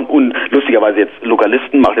Assets kaufen und lustigerweise jetzt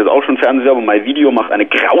Lokalisten macht jetzt auch schon Fernsehwerbung. MyVideo macht eine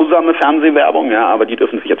grausame Fernsehwerbung, ja, aber die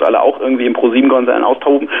dürfen sich jetzt alle auch irgendwie im Pro7-Konzern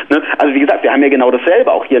austoben, ne? Also wie gesagt, wir haben ja genau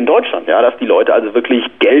dasselbe auch hier in Deutschland, ja, dass die Leute also wirklich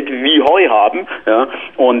Geld wie Heu haben, ja,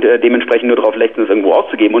 und dementsprechend nur darauf lechzen, es irgendwo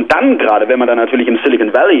auszugeben. Und dann gerade, wenn man dann natürlich im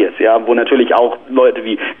Silicon Valley ist, ja, wo natürlich auch Leute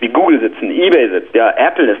wie Google sitzen, eBay sitzen, ja,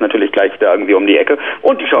 Apple ist natürlich gleich da irgendwie um die Ecke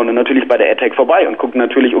und die schauen dann natürlich bei der AdTech vorbei und gucken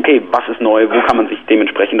natürlich, okay, was ist neu, wo kann man sich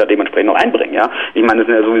dementsprechend noch einbringen, ja. Ich meine, das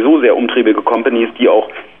sind ja sowieso sehr umtriebige Companies, die auch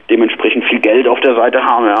dementsprechend viel Geld auf der Seite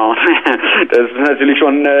haben, ja. Das ist natürlich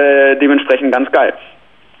schon dementsprechend ganz geil.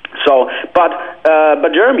 So, but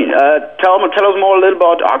Jeremy, tell us more a little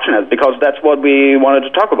about AuctionAds, because that's what we wanted to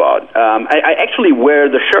talk about. I actually wear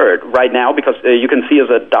the shirt right now because you can see us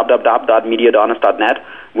at www.mediadonis.net.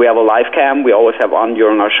 We have a live cam we always have on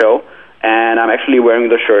during our show, and I'm actually wearing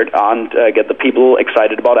the shirt and get the people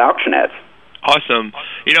excited about AuctionAds. Awesome.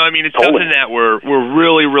 You know, I mean, it's something that we're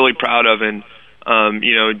really, really proud of, and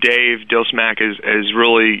you know, Dave Dilsmack has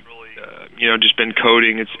really just been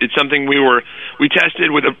coding. It's something we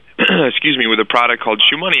tested with a with a product called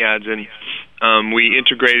Shoe Money Ads, and we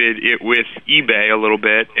integrated it with eBay a little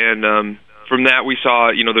bit, and from that we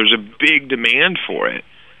saw there's a big demand for it.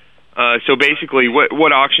 So basically,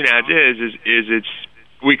 what Auction Ads is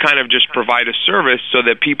we kind of just provide a service so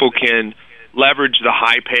that people can leverage the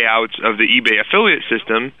high payouts of the eBay affiliate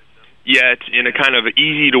system, yet in a kind of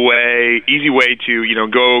easy way to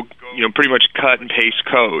go pretty much cut and paste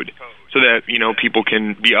code, so that people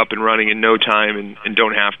can be up and running in no time and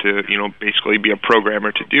don't have to basically be a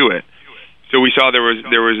programmer to do it. So we saw there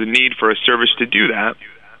was a need for a service to do that,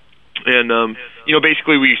 and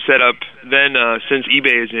basically we set up then since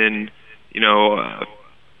eBay is in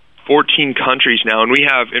 14 countries now, and we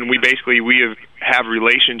have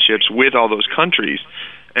relationships with all those countries,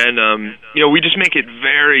 and we just make it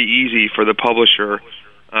very easy for the publisher,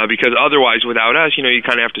 because otherwise without us you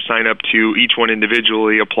kind of have to sign up to each one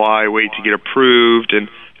individually, apply, wait to get approved, and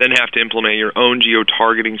then have to implement your own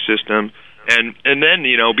geo-targeting system, and then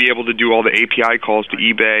be able to do all the API calls to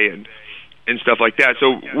eBay and stuff like that.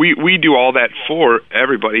 So we do all that for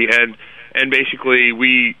everybody, and basically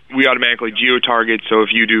we automatically geo-target. So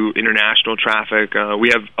if you do international traffic, we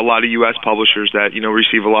have a lot of U.S. publishers that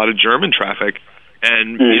receive a lot of German traffic,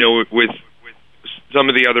 and with some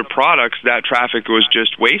of the other products, that traffic was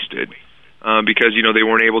just wasted because they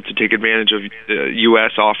weren't able to take advantage of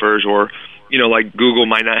U.S. offers, or like Google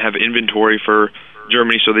might not have inventory for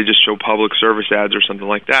Germany, so they just show public service ads or something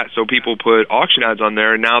like that. So people put auction ads on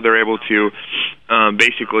there, and now they're able to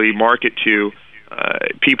basically market to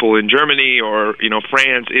people in Germany or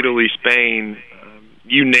France, Italy, Spain,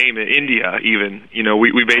 you name it, India even.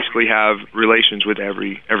 We basically have relations with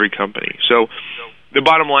every company. So the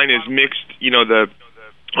bottom line is mixed.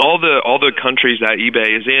 All the countries that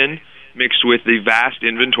eBay is in, mixed with the vast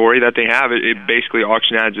inventory that they have, it basically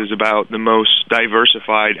Auction Ads is about the most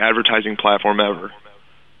diversified advertising platform ever.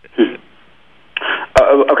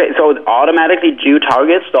 Okay, so it automatically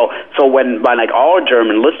geo-targets. So when like all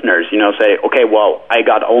German listeners, say, okay, well, I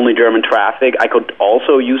got only German traffic, I could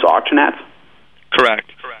also use Auction Ads? Correct.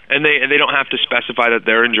 And they don't have to specify that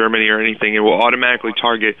they're in Germany or anything. It will automatically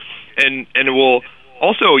target, and it will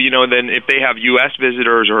also, then if they have U.S.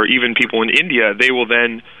 visitors or even people in India, they will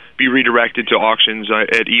then be redirected to auctions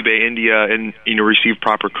at eBay India and receive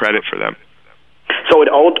proper credit for them. So it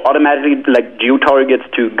automatically geo-targets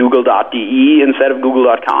to google.de instead of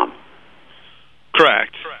google.com?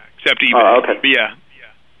 Correct. Except eBay. Okay. But yeah.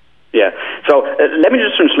 Yeah. So let me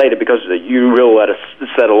just translate it, because you really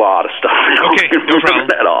said a lot of stuff. Okay, no problem.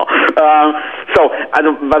 At all.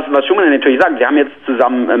 Also was Schumann natürlich sagt, wir haben jetzt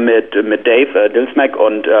zusammen mit Dave Dilsmack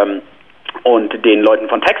und den Leuten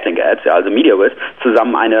von Textlink Ads, also MediaWiz,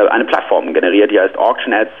 zusammen eine Plattform generiert, die heißt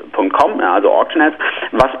auctionads.com, also Auction Ads,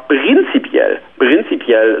 was prinzipiell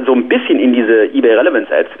so ein bisschen in diese eBay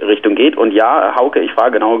Relevance Ads Richtung geht. Und ja, Hauke, ich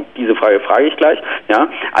frage genau diese frage ich gleich. Ja,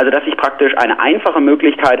 also dass ich praktisch eine einfache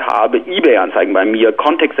Möglichkeit habe, eBay-Anzeigen bei mir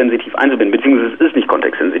kontextsensitiv einzubinden, beziehungsweise es ist nicht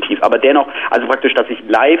kontextsensitiv, aber dennoch, also praktisch, dass ich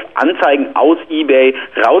live Anzeigen aus eBay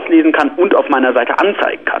rauslesen kann und auf meiner Seite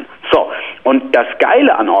anzeigen kann. So, und das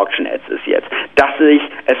Geile an Auction Ads ist jetzt, dass ich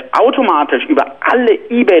es automatisch über alle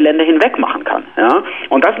eBay-Länder hinweg machen kann. Ja?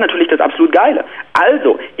 Und das ist natürlich das absolut Geile.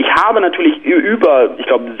 Also, ich habe natürlich über, ich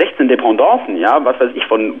glaube, 16 Dependancen, ja, was weiß ich,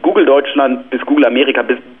 von Google Deutschland bis Google Amerika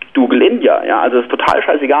bis Google India, ja, also es ist total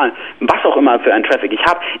scheißegal, was auch immer für ein Traffic ich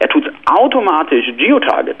habe. Er tut es automatisch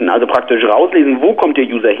geotargeten, also praktisch rauslesen, wo kommt der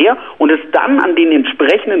User her, und es dann an den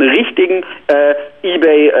entsprechenden richtigen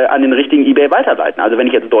an den richtigen eBay weiterleiten. Also wenn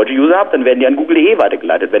ich jetzt deutsche User habe, dann werden die an Google.de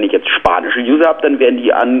weitergeleitet. Wenn ich jetzt spanische User habe, dann werden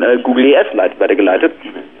die an Google ES weitergeleitet.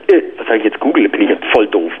 Was sage ich jetzt, Google? Bin ich jetzt voll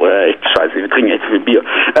doof, oder echt scheiße, wir trinken echt viel Bier.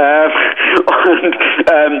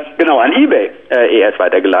 Genau, an eBay ES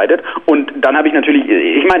weitergeleitet. Und dann habe ich natürlich,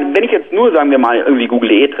 ich meine, wenn ich jetzt nur, sagen wir mal, irgendwie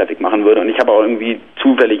Google.de-Traffic machen würde, und ich habe auch irgendwie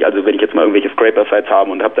zufällig, also wenn ich jetzt mal irgendwelche Scraper-Sites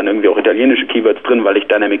habe und habe dann irgendwie auch italienische Keywords drin, weil ich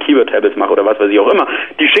Dynamic Keyword Tables mache oder was weiß ich auch immer,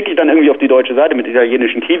 die schicke ich dann irgendwie auf die deutsche Seite mit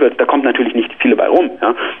italienischen Keywords, da kommt natürlich nicht viele bei rum,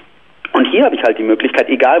 ja. Und hier habe ich halt die Möglichkeit,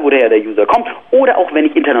 egal woher der User kommt, oder auch wenn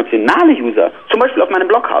ich internationale User zum Beispiel auf meinem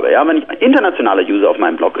Blog habe, ja, wenn ich internationale User auf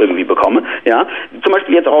meinem Blog irgendwie bekomme, ja, zum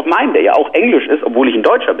Beispiel jetzt auch auf meinem, der ja auch Englisch ist, obwohl ich ein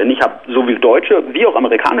Deutscher bin, ich habe sowohl deutsche wie auch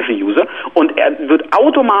amerikanische User, und er wird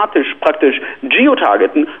automatisch praktisch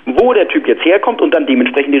geotargeten, wo der Typ jetzt herkommt, und dann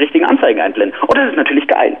dementsprechend die richtigen Anzeigen einblenden. Und das ist natürlich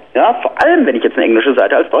geil, ja, vor allem wenn ich jetzt eine englische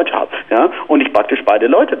Seite als Deutsche habe, ja, und ich praktisch beide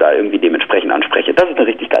Leute da irgendwie dementsprechend anspreche. Das ist eine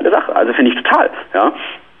richtig geile Sache, also finde ich total, ja.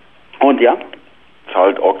 Und ja,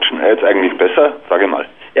 zahlt Auction Ads eigentlich besser? Sage mal.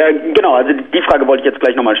 Ja, genau, also die Frage wollte ich jetzt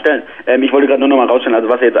gleich nochmal stellen. Ich wollte gerade nur nochmal rausstellen, also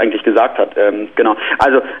was er jetzt eigentlich gesagt hat. Genau,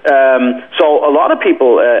 also, so a lot of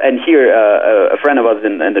people, and here a friend of us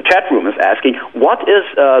in the chat room is asking, what is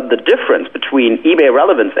the difference between eBay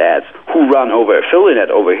relevance ads who run over Affiliate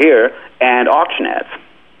over here and auction ads?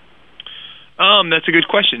 That's a good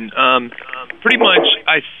question. Pretty much,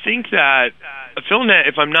 I think that Affiliate,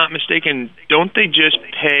 if I'm not mistaken, don't they just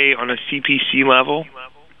pay on a CPC level?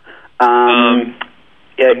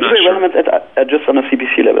 Ja, eBay Relevance at just on a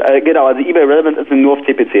CPC level. Genau, also eBay Relevance ist nur auf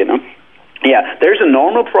CPC, ne? Yeah, there's a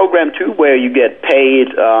normal program too where you get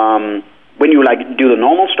paid when you like do the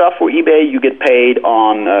normal stuff for eBay, you get paid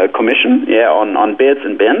on commission, on bids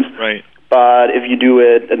and bins. Right. But if you do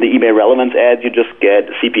it in the eBay Relevance ads, you just get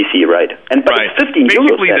CPC, right? And but it's 15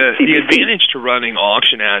 Basically, euros. the advantage to running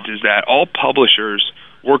auction ads is that all publishers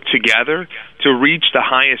work together to reach the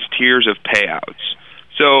highest tiers of payouts.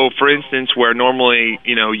 So, for instance, where normally,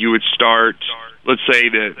 you would start, let's say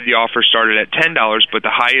the offer started at $10, but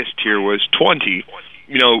the highest tier was $20.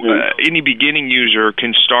 Any beginning user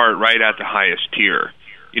can start right at the highest tier.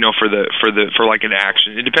 For like an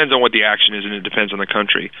action. It depends on what the action is, and it depends on the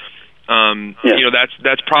country.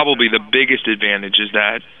 That's probably the biggest advantage is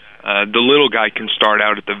that the little guy can start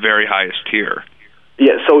out at the very highest tier.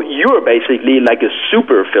 Yeah, so you're basically like a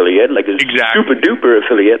super affiliate, like a super duper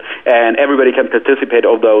affiliate, and everybody can participate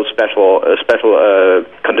of those special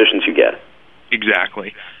conditions you get.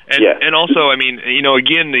 Exactly. And also, I mean,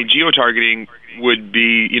 again, the geo-targeting would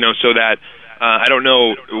be, so that I don't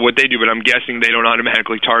know what they do, but I'm guessing they don't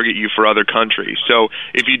automatically target you for other countries. So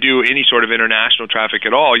if you do any sort of international traffic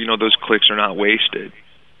at all, those clicks are not wasted.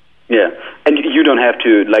 Yeah, and you don't have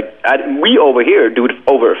to, we over here do it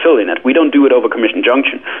over Affiliate. We don't do it over Commission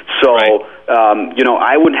Junction. So,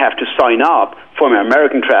 I wouldn't have to sign up for my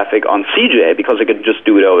American traffic on CJ because I could just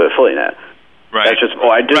do it over Affiliate. Right. That's just,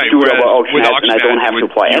 I just do it over auction ads, and I don't have to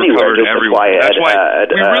apply anywhere. Just apply at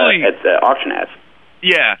auction ads.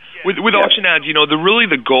 Yeah, with auction ads,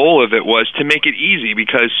 the goal of it was to make it easy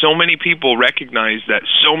because so many people recognized that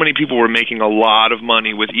so many people were making a lot of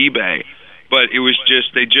money with eBay. But it was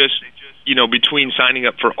between signing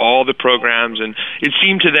up for all the programs, and it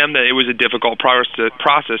seemed to them that it was a difficult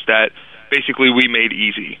process that basically we made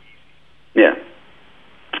easy. Yeah.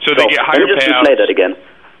 So they get higher payouts. Translate that again.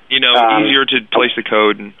 Easier to place the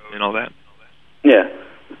code and all that. Yeah.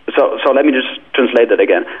 So let me just translate that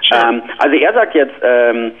again. Sure. Also sagt jetzt,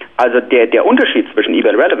 also der Unterschied zwischen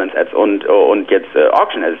eBay Relevance Ads und jetzt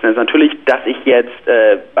Auction Ads ist natürlich, dass ich jetzt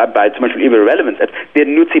bei zum Beispiel eBay Relevance Ads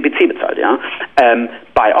werden nur CPC bezahlt, ja.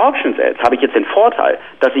 Bei Auction Ads habe ich jetzt den Vorteil,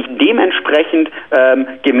 dass ich dementsprechend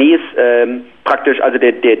gemäß praktisch also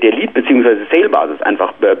der Lead bzw. Sale-Basis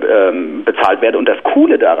einfach bezahlt werde. Und das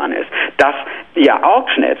Coole daran ist, dass ja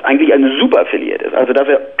Auction Ads eigentlich ein super Affiliate ist. Also dass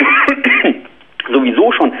er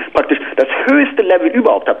sowieso schon praktisch das höchste Level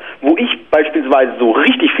überhaupt habe, wo ich beispielsweise so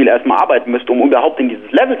richtig viel erstmal arbeiten müsste, um überhaupt in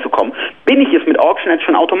dieses Level zu kommen, bin ich jetzt mit Auction Ads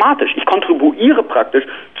schon automatisch. Ich kontribuiere praktisch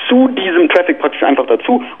zu diesem Traffic praktisch einfach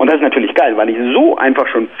dazu und das ist natürlich geil, weil ich so einfach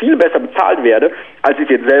schon viel besser bezahlt werde, als ich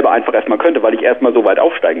jetzt selber einfach erstmal könnte, weil ich erstmal so weit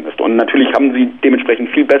aufsteigen müsste. Und natürlich haben sie dementsprechend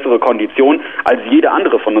viel bessere Konditionen als jede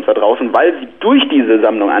andere von uns da draußen, weil sie durch diese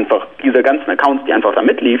Sammlung einfach, diese ganzen Accounts, die einfach da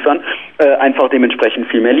mitliefern, einfach dementsprechend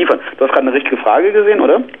viel mehr liefern. Du hast gerade eine richtige Frage gesehen,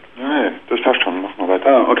 oder? Nee, das passt schon. Mach mal weiter.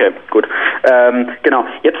 Ah, okay, gut. Genau.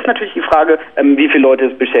 Jetzt ist natürlich die Frage, wie viele Leute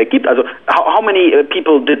es bisher gibt. Also, how many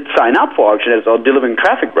people did sign up for auction ads or delivering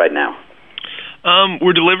traffic right now?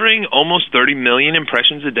 We're delivering almost 30 million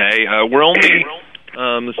impressions a day. We're only,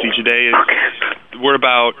 let's see, today is, we're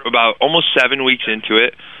about almost 7 weeks into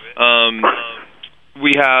it.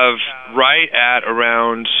 We have right at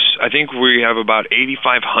around, I think we have about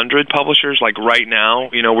 8,500 publishers, like right now.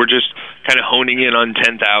 We're just kind of honing in on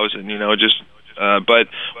 10,000, but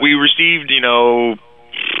we received,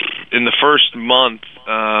 in the first month,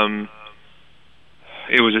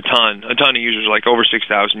 it was a ton of users, like over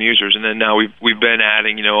 6,000 users, and then now we've been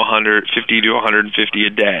adding, 150 to 150 a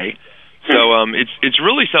day. So it's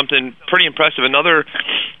really something pretty impressive.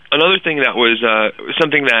 Another thing that was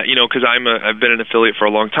something that because I've been an affiliate for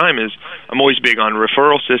a long time is I'm always big on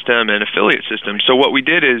referral system and affiliate system. So what we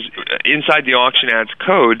did is inside the auction ads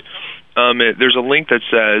code, there's a link that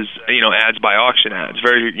says ads by auction ads.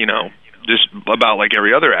 Very just about like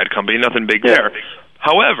every other ad company, nothing big there.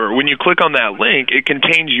 However, when you click on that link, it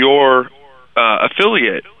contains your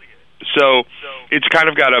affiliate. So it's kind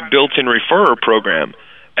of got a built-in referrer program.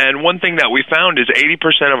 And one thing that we found is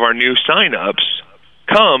 80% of our new sign-ups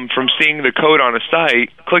come from seeing the code on a site,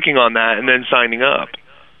 clicking on that, and then signing up.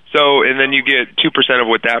 So, and then you get 2% of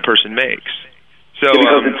what that person makes. So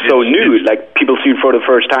because it's so new, like people see it for the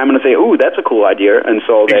first time and they say, "Ooh, that's a cool idea," and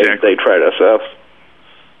so they try it themselves.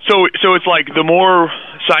 So it's like the more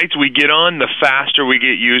sites we get on, the faster we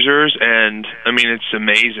get users, and I mean it's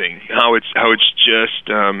amazing how it's just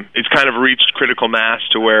it's kind of reached critical mass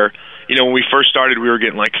to where, you know, when we first started we were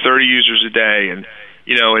getting like 30 users a day, and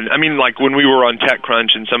you know, and I mean like when we were on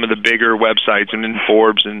TechCrunch and some of the bigger websites and in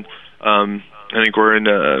Forbes and I think we're in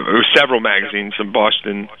several magazines, some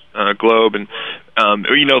Boston Globe, and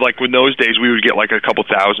you know, like in those days we would get like a couple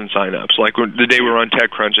thousand signups. Like the day we were on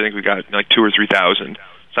TechCrunch, I think we got like 2,000 or 3,000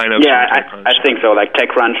 signups. Yeah, I think so. Like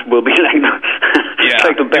TechCrunch will be like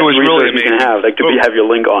like the best resource you can have, like to have your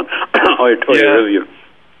link on or your review.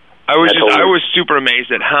 I was super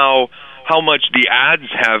amazed at how much the ads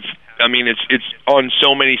have. I mean, it's on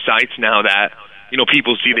so many sites now that, you know,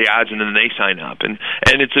 people see the ads and then they sign up, and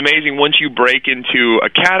it's amazing once you break into a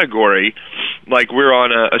category. Like we're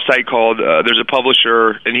on a site called there's a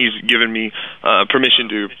publisher, and he's given me permission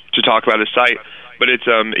to talk about his site, but it's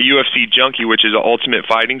UFC Junkie, which is an Ultimate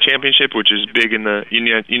Fighting Championship, which is big in the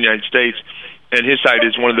United States, and his site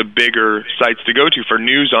is one of the bigger sites to go to for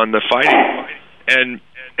news on the fighting. And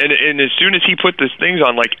as soon as he put these things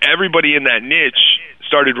on, like everybody in that niche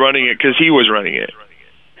started running it because he was running it.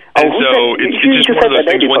 And so it's just one of those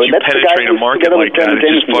things, once you penetrate a market like that, it's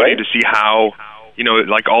just funny to see how, you know,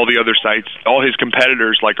 like all the other sites, all his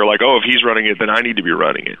competitors are like, oh, if he's running it, then I need to be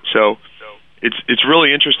running it. So it's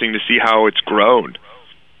really interesting to see how it's grown.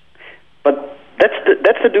 But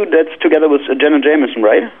that's the dude that's together with Jenna Jameson,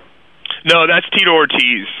 right? No, that's Tito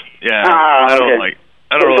Ortiz. Yeah. I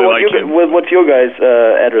don't really like him. What's your guys'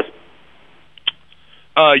 address?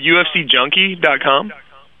 UFCjunkie.com.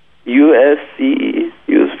 UFC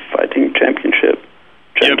Fighting Championship.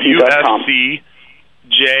 Yep, UFCJUNKIE.com.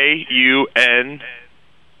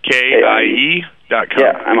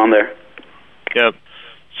 Yeah, I'm on there. Yep.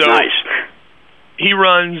 So nice. He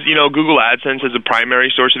runs, you know, Google AdSense as a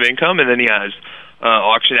primary source of income, and then he has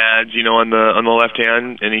auction ads, you know, on the left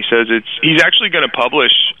hand, and he says he's actually going to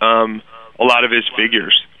publish a lot of his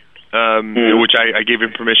figures, which I gave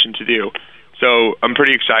him permission to do. So I'm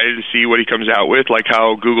pretty excited to see what he comes out with, like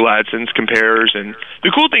how Google AdSense compares. And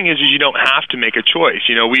the cool thing is you don't have to make a choice.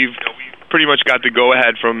 You know, we've pretty much got the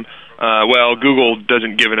go-ahead from, Google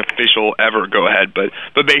doesn't give an official ever go-ahead, but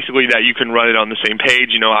basically that you can run it on the same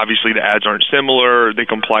page. You know, obviously the ads aren't similar. They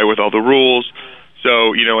comply with all the rules.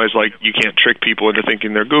 So, you know, as like you can't trick people into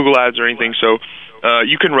thinking they're Google ads or anything. So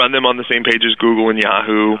you can run them on the same page as Google and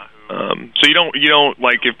Yahoo. So you don't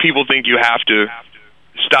like, if people think you have to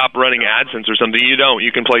stop running AdSense or something, you don't.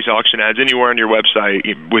 You can place auction ads anywhere on your website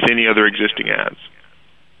with any other existing ads.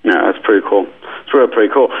 Yeah, that's pretty cool. It's really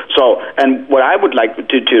pretty cool. So, and what I would like to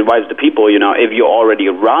advise the people, you know, if you already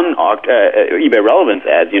run eBay relevance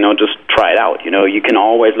ads, you know, just try it out. You know, you can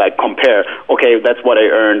always like compare. Okay, that's what I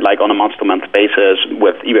earned like on a month-to-month basis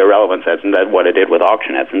with eBay relevance ads, and that's what I did with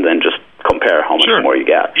auction ads, and then just compare how much more you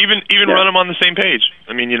get. Even run them on the same page.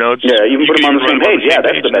 I mean, you know, even put them on the same page. Yeah,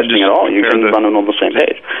 that's the best thing at all. You can run them on the same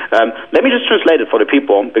page. Let me just translate it for the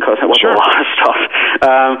people, because it was a lot of stuff.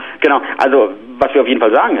 Genau, also was wir auf jeden Fall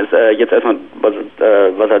sagen ist, jetzt erstmal, was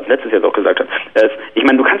er als letztes jetzt auch gesagt hat, ist, ich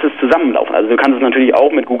meine, du kannst es zusammenlaufen. Also du kannst es natürlich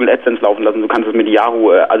auch mit Google AdSense laufen lassen, du kannst es mit Yahoo,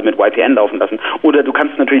 also mit YPN laufen lassen, oder du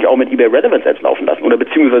kannst es natürlich auch mit eBay Relevance Ads laufen lassen, oder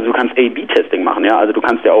beziehungsweise du kannst A/B-Testing machen, ja, also du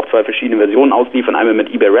kannst ja auch zwei verschiedene Versionen ausliefern, einmal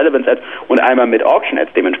mit eBay Relevance Ads und einmal mit Auction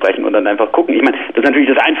Ads dementsprechend und dann einfach gucken. Ich meine, das ist natürlich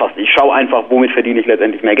das Einfachste. Ich schaue einfach, womit verdiene ich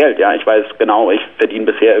letztendlich mehr Geld, ja. Ich weiß genau, ich verdiene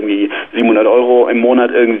bisher irgendwie 700 € im Monat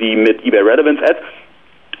irgendwie mit eBay Relevance Ads.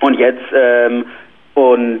 Und jetzt,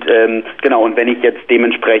 und wenn ich jetzt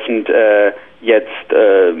dementsprechend eBay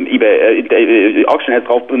Auction Ads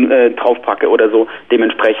draufpacke oder so,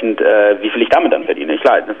 dementsprechend, wie viel ich damit dann verdiene.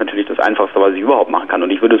 Klar, das ist natürlich das Einfachste, was ich überhaupt machen kann. Und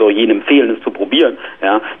ich würde es auch jedem empfehlen, es zu probieren.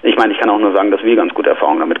 Ja, ich meine, ich kann auch nur sagen, dass wir ganz gute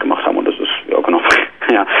Erfahrungen damit gemacht haben und das ist, ja genau,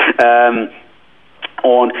 ja.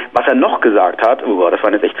 Und was er noch gesagt hat, das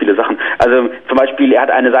waren jetzt echt viele Sachen, also zum Beispiel, er hat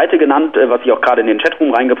eine Seite genannt, was ich auch gerade in den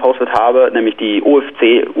Chatroom reingepostet habe, nämlich die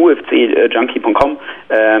UFCjunkie.com.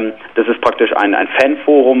 Das ist praktisch ein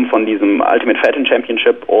Fanforum von diesem Ultimate Fighting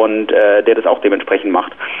Championship und der das auch dementsprechend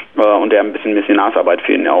macht und der ein bisschen Missionarsarbeit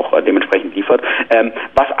für ihn auch dementsprechend liefert.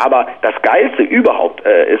 Was aber das Geilste überhaupt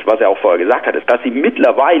ist, was er auch vorher gesagt hat, ist, dass sie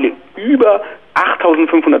mittlerweile über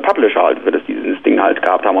 8.500 Publisher halt, für das dieses Ding halt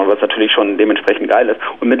gehabt haben, was natürlich schon dementsprechend geil ist.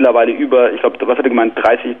 Und mittlerweile über, ich glaube, was hat er gemeint,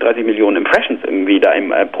 30 Millionen Impressions irgendwie da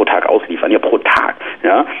pro Tag ausliefern. Ja, pro Tag.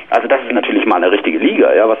 Ja, also das ist natürlich mal eine richtige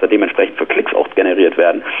Liga, ja, was da dementsprechend für Klicks auch generiert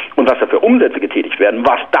werden und was da für Umsätze getätigt werden.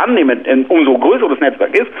 Was dann umso größer das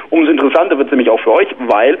Netzwerk ist, umso interessanter wird es nämlich auch für euch,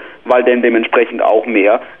 weil weil dann dementsprechend auch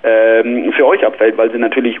mehr für euch abfällt, weil sie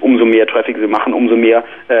natürlich umso mehr Traffic sie machen, umso mehr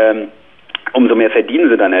verdienen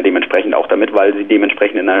sie dann ja dementsprechend auch damit, weil sie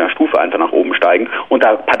dementsprechend in einer Stufe einfach nach oben steigen und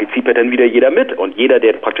da partizipiert dann wieder jeder mit und jeder,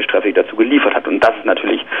 der praktisch Traffic dazu geliefert hat und das ist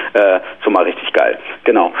natürlich schon mal richtig geil.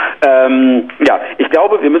 Genau. Ja, ich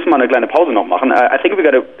glaube, wir müssen mal eine kleine Pause noch machen. I think we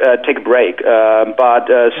gotta take a break, but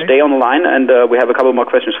stay on the line and we have a couple more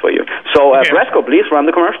questions for you. So, Brasco, please run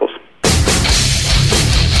the commercials.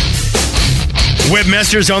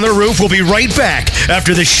 Webmasters on the Roof will be right back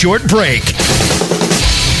after this short break.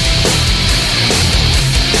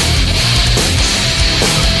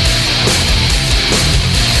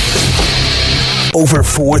 Over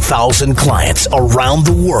 4,000 clients around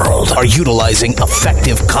the world are utilizing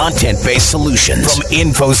effective content-based solutions from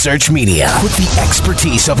InfoSearch Media with the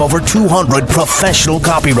expertise of over 200 professional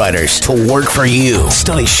copywriters to work for you.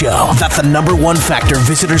 Studies show that the number one factor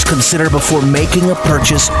visitors consider before making a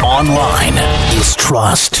purchase online is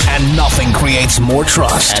trust. And nothing creates more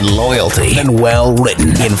trust and loyalty than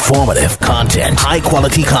well-written, informative content.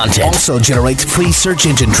 High-quality content also generates free search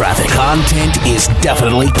engine traffic. Content is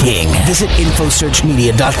definitely king. Visit InfoSearchMedia.com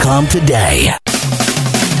today.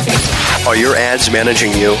 Are your ads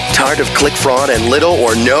managing you? Tired of click fraud and little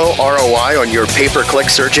or no ROI on your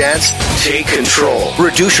pay-per-click search ads? Take control.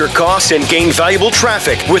 Reduce your costs and gain valuable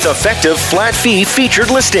traffic with effective flat-fee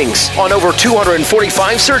featured listings on over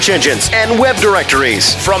 245 search engines and web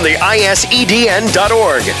directories from the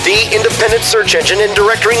ISEDN.org, the independent search engine and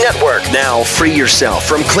directory network. Now free yourself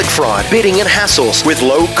from click fraud, bidding, and hassles with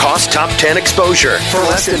low-cost top 10 exposure for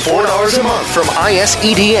less than $4 a month from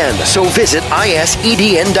ISEDN. So visit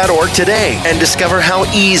ISEDN.org today and discover how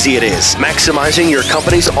easy it is maximizing your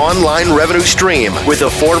company's online revenue stream with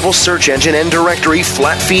affordable search engine and directory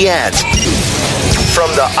flat fee ads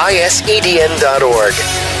from the ISEDN.org.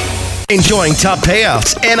 Enjoying top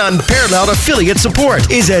payouts and unparalleled affiliate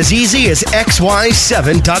support is as easy as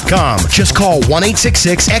XY7.com. Just call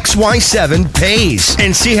 1-866-XY7-PAYS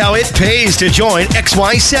and see how it pays to join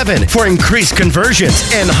XY7 for increased conversions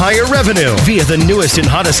and higher revenue via the newest and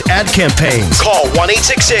hottest ad campaigns. Call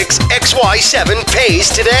 1-866-XY7-PAYS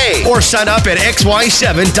today. Or sign up at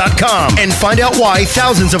XY7.com and find out why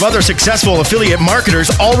thousands of other successful affiliate marketers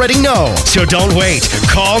already know. So don't wait.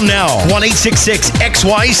 Call now.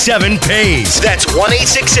 1-866-XY7-PAYS. That's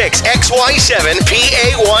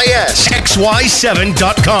 1-866-XY7-PAYS.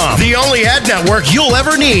 XY7.com. The only ad network you'll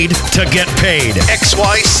ever need to get paid.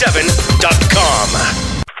 XY7.com.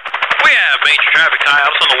 We have major traffic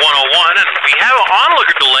tie-ups on the 101, and we have an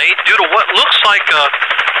onlooker delay due to what looks like a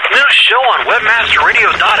new show on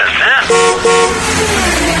webmasterradio.fm.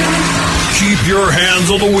 Keep your hands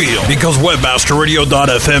on the wheel because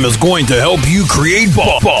webmasterradio.fm is going to help you create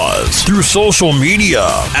buzz through social media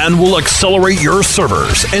and will accelerate your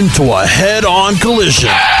servers into a head-on collision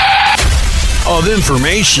of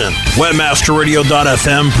information.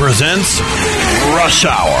 Webmasterradio.fm presents Rush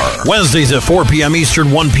Hour. Wednesdays at 4 p.m. Eastern,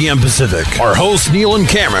 1 p.m. Pacific. Our hosts, Neil and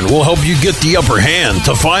Cameron, will help you get the upper hand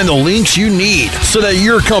to find the links you need so that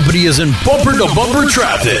your company is in bumper-to-bumper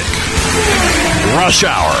traffic. Rush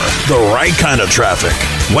Hour, the right kind of traffic.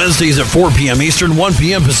 Wednesdays at 4 p.m. Eastern, 1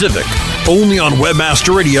 p.m. Pacific. Only on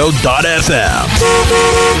webmasterradio.fm.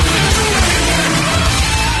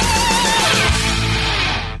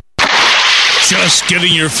 Just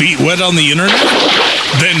getting your feet wet on the internet?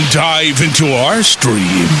 Then dive into our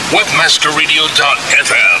stream.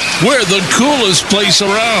 Webmasterradio.fm. We're the coolest place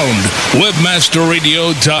around.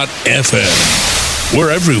 Webmasterradio.fm.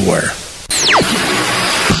 We're everywhere.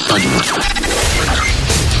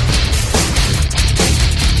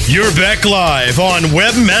 You're back live on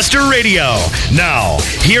Webmaster Radio. Now,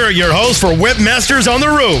 here are your hosts for Webmasters on the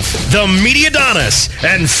Roof, the Mediadonis,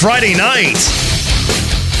 and Friday Night.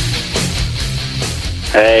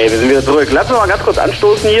 Hey, wir sind wieder zurück. Lass uns mal ganz kurz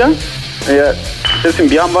anstoßen hier. Ein bisschen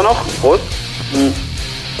Bier haben wir noch. Prost.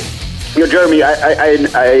 Jeremy,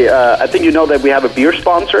 I think you know that we have a beer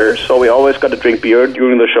sponsor, so we always got to drink beer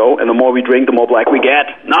during the show, and the more we drink, the more black we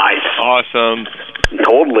get. Nice. Awesome.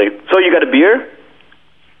 Totally. So you got a beer?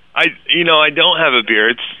 I don't have a beer.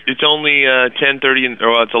 It's only 10:30,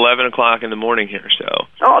 or it's 11 o'clock in the morning here. So.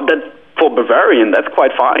 Oh, that's for Bavarian. That's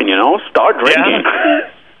quite fine. Start drinking.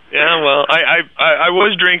 Yeah, well, I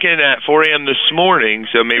was drinking at 4 a.m. this morning,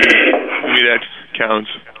 so maybe that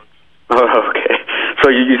counts. Oh, okay. So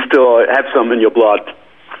you still have some in your blood.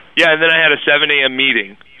 Yeah, and then I had a 7 a.m.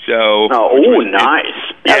 meeting. So. Nice.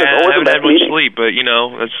 Yeah, I haven't had much sleep, but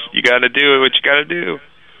that's you got to do what you got to do.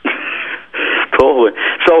 Totally.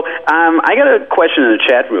 So I got a question in the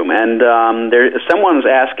chat room, and someone's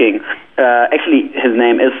asking. Actually, his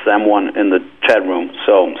name is someone in the chat room.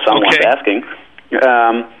 So someone's asking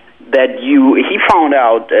that he found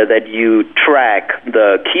out that you track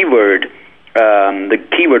the keyword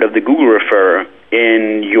of the Google referrer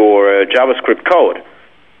in your JavaScript code.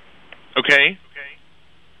 Okay.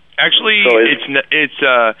 Actually, it's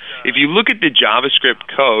if you look at the JavaScript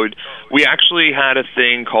code, we actually had a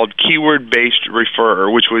thing called keyword-based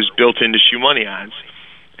referrer, which was built into ShoeMoney ads.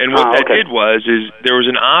 And what that did is there was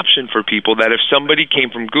an option for people that if somebody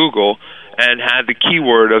came from Google and had the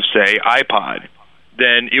keyword of, say, iPod,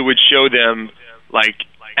 then it would show them, like,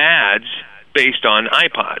 ads based on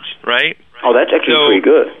iPods, right? Oh, that's actually pretty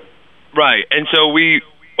good. Right. And so we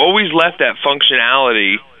always left that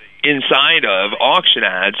functionality inside of auction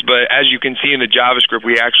ads, but as you can see in the JavaScript,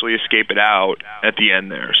 we actually escape it out at the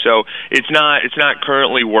end there. So it's not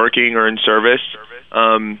currently working or in service.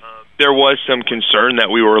 There was some concern that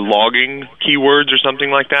we were logging keywords or something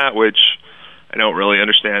like that, which I don't really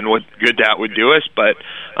understand what good that would do us, but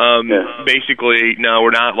basically, no,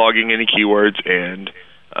 we're not logging any keywords, and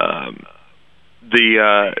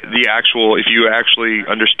the actual, if you actually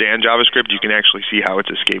understand JavaScript, you can actually see how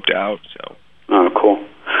it's escaped out. So. Oh, cool.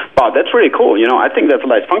 Wow, that's really cool. I think that's a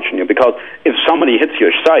nice function here, because if somebody hits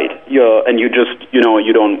your site, and you just, you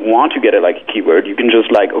don't want to get it like a keyword, you can just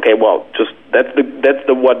that's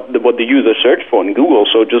what the user searched for in Google,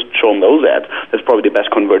 so just show them those ads. That's probably the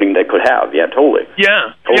best converting they could have. Yeah, totally.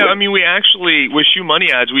 Yeah. Yeah, I mean, we actually, with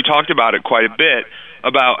ShoeMoney ads, we talked about it quite a bit,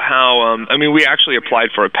 about how, we actually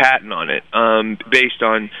applied for a patent on it, based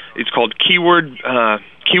on, it's called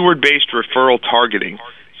keyword-based referral targeting.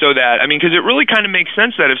 So that, because it really kind of makes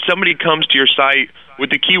sense that if somebody comes to your site with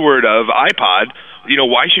the keyword of iPod,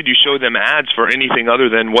 why should you show them ads for anything other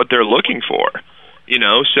than what they're looking for?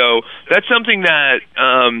 So that's something that,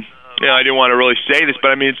 I didn't want to really say this,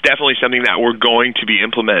 but it's definitely something that we're going to be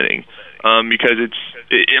implementing, because it's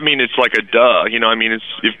like a duh,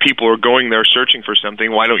 if people are going there searching for something,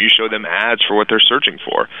 why don't you show them ads for what they're searching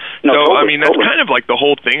for? No, so, totally, that's kind of like the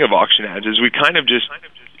whole thing of auction ads, is we kind of just,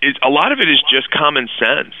 a lot of it is just common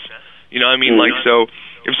sense. Like, so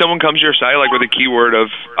if someone comes to your site, like, with a keyword of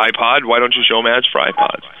iPod, why don't you show them ads for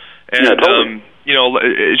iPods? And, totally.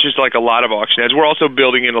 It's just like a lot of auction ads. We're also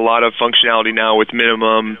building in a lot of functionality now with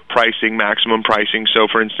minimum pricing, maximum pricing. So,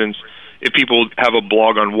 for instance, if people have a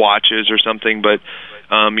blog on watches or something, but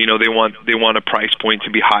they want a price point to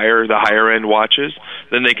be higher, the higher end watches,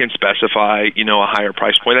 then they can specify a higher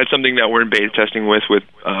price point. That's something that we're in beta testing with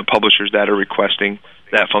publishers that are requesting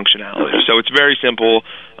that functionality. So it's very simple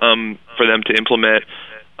for them to implement.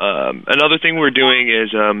 Another thing we're doing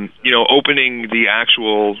is opening the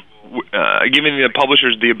actual. Giving the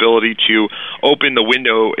publishers the ability to open the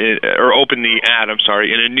window or open the ad,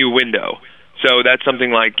 in a new window. So that's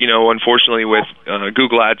something like, unfortunately with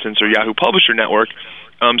Google AdSense or Yahoo Publisher Network,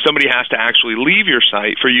 somebody has to actually leave your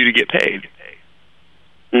site for you to get paid.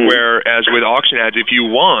 Whereas with auction ads, if you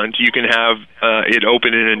want, you can have it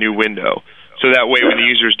open in a new window. So that way, when the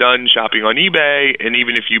user's done shopping on eBay, and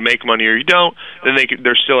even if you make money or you don't, then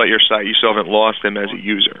they're still at your site. You still haven't lost them as a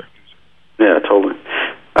user. Yeah, totally.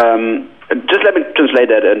 Just let me translate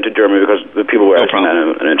that into German, because the people were asking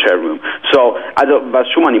in the chat room. So, was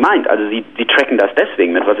ShoeMoney meint, sie tracken das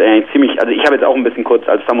deswegen mit, was ziemlich, ich habe jetzt auch ein bisschen kurz,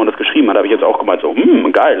 als someone das geschrieben hat, habe ich jetzt auch gemeint, so,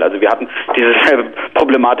 geil, also wir hatten diese selbe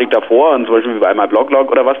Problematik davor, und zum Beispiel wie bei MyBlogLog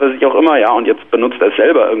oder was weiß ich auch immer, ja, und jetzt benutzt er es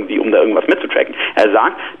selber irgendwie, um da irgendwas mitzutracken. Er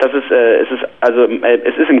sagt, dass es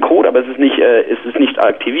ist im Code, aber es ist nicht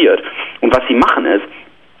aktiviert. Und was sie machen ist,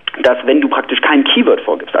 dass wenn du praktisch kein Keyword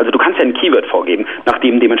vorgibst, also du kannst ja ein Keyword vorgeben,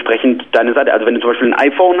 nachdem dementsprechend deine Seite, also wenn du zum Beispiel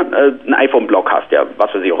ein iPhone-Blog hast, ja,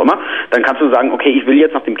 was weiß ich auch immer, dann kannst du sagen, okay, ich will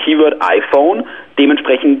jetzt nach dem Keyword iPhone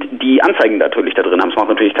dementsprechend die Anzeigen natürlich da drin haben. Es macht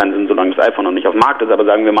natürlich keinen Sinn, solange das iPhone noch nicht auf dem Markt ist, aber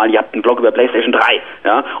sagen wir mal, ihr habt einen Blog über PlayStation 3,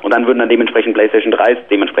 ja, und dann würden dann dementsprechend PlayStation 3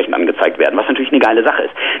 dementsprechend angezeigt werden, was natürlich eine geile Sache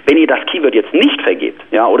ist. Wenn ihr das Keyword jetzt nicht vergebt,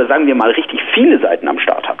 ja, oder sagen wir mal richtig viele Seiten am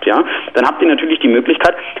Start habt, ja, dann habt ihr natürlich die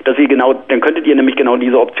Möglichkeit, dass ihr dann könntet ihr nämlich genau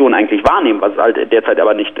diese Option eigentlich wahrnehmen, was halt derzeit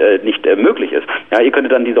aber nicht möglich ist. Ja, ihr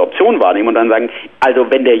könntet dann diese Option wahrnehmen und dann sagen, also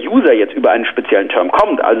wenn der User jetzt über einen speziellen Term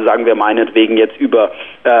kommt, also sagen wir meinetwegen jetzt über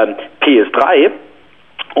PS3,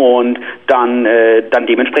 Und dann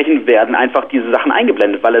dementsprechend werden einfach diese Sachen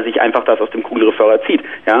eingeblendet, weil er sich einfach das aus dem Kugelreferrer zieht.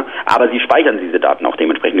 Ja? Aber sie speichern diese Daten auch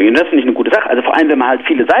dementsprechend. Und das finde ich eine gute Sache. Also vor allem, wenn man halt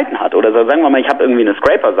viele Seiten hat. Oder sagen wir mal, ich habe irgendwie eine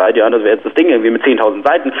Scraper-Seite, ja, das wäre jetzt das Ding irgendwie mit 10.000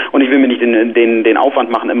 Seiten und ich will mir nicht den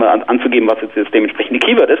Aufwand machen, immer anzugeben, was jetzt das dementsprechende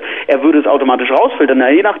Keyword ist. Er würde es automatisch rausfiltern,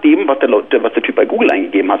 je nachdem, was der Typ bei Google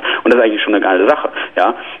eingegeben hat. Und das ist eigentlich schon eine geile Sache.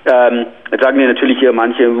 Ja? Jetzt sagen dir natürlich hier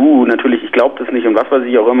manche, natürlich, ich glaube das nicht und was weiß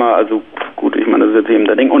ich auch immer. Also gut, ich meine, das ist jetzt eben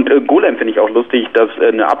der Ding. Und Golem finde ich auch lustig, dass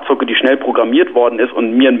eine Abzocke, die schnell programmiert worden ist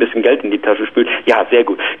und mir ein bisschen Geld in die Tasche spült. Ja, sehr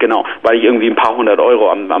gut, genau, weil ich irgendwie ein paar hundert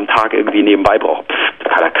Euro am Tag irgendwie nebenbei brauche.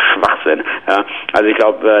 Totaler Schwachsinn. Ja. Also ich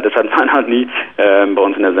glaube, das hat man halt nie bei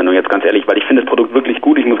uns in der Sendung, jetzt ganz ehrlich, weil ich finde das Produkt wirklich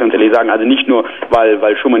gut. Ich muss ganz ehrlich sagen, also nicht nur,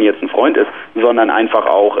 weil Schumann jetzt ein Freund ist, sondern einfach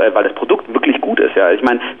auch, weil das Produkt wirklich gut ist. Ja. Ich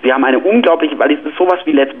meine, sie haben eine unglaubliche, weil es ist sowas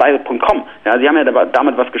wie letsbuy.com. Ja, sie haben ja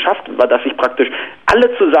damit was geschafft, dass sich praktisch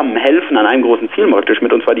alle zusammen helfen an einem großen Ziel praktisch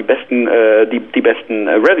mit, und zwar die besten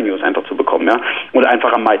Revenues einfach zu bekommen, ja, und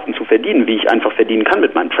einfach am meisten zu verdienen, wie ich einfach verdienen kann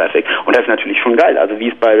mit meinem Traffic. Und das ist natürlich schon geil. Also wie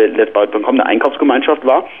es bei letsbuy.com eine Einkaufsgemeinschaft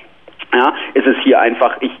war, ja, ist es hier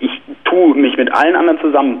einfach, ich tue mich mit allen anderen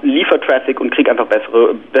zusammen, liefere Traffic und kriege einfach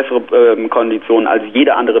bessere Konditionen als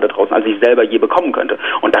jeder andere da draußen, als ich selber je bekommen könnte.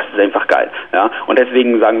 Und das ist einfach geil. Ja? Und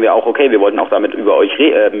deswegen sagen wir auch, okay, wir wollten auch damit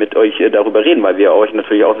mit euch darüber reden, weil wir euch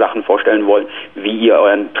natürlich auch Sachen vorstellen wollen, wie ihr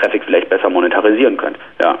euren Traffic vielleicht besser monetarisieren könnt.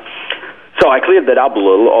 Ja. So I cleared that up a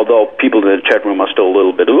little, although people in the chat room are still a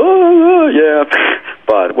little bit, yeah,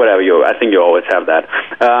 but whatever, I think you always have that.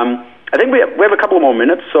 I think we have a couple more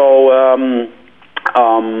minutes, so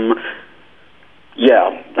yeah.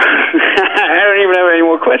 I don't even have any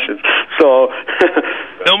more questions. So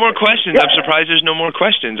no more questions. Yeah. I'm surprised there's no more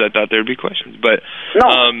questions. I thought there'd be questions, but no.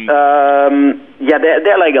 Yeah,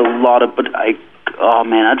 there are like a lot of, but oh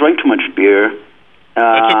man, I drank too much beer.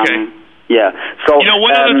 That's okay. Yeah. So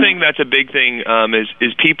one other thing that's a big thing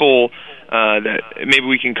is people that maybe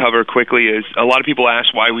we can cover quickly is a lot of people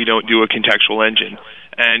ask why we don't do a contextual engine,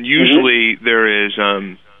 and usually there's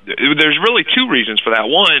really two reasons for that.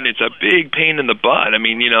 One, it's a big pain in the butt. I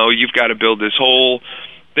mean, you've got to build this whole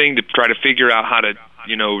thing to try to figure out how to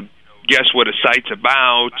guess what a site's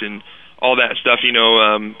about and all that stuff.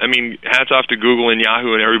 I mean, hats off to Google and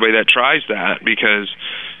Yahoo and everybody that tries that, because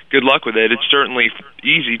good luck with it. It's certainly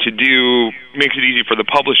easy to do, makes it easy for the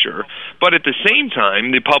publisher. But at the same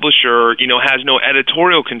time, the publisher, has no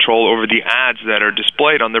editorial control over the ads that are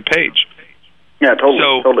displayed on their page. Yeah,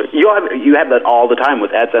 totally. You have that all the time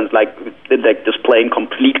with AdSense, like displaying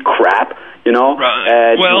complete crap,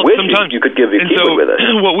 Right. Well, sometimes you could give your keyword with it.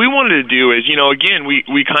 What we wanted to do is, again,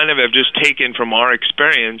 we kind of have just taken from our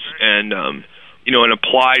experience and and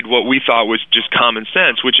applied what we thought was just common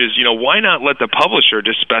sense, which is, why not let the publisher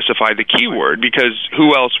just specify the keyword, because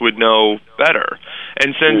who else would know better?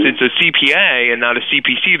 And since it's a CPA and not a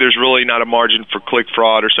CPC, there's really not a margin for click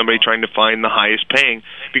fraud or somebody trying to find the highest paying,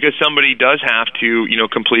 because somebody does have to,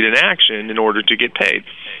 complete an action in order to get paid.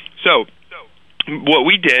 So what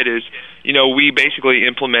we did is, we basically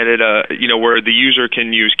implemented where the user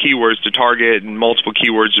can use keywords to target and multiple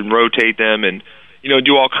keywords and rotate them and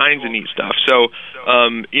do all kinds of neat stuff. So,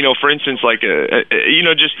 for instance, like,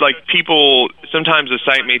 just like people, sometimes the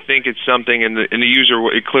site may think it's something and the user,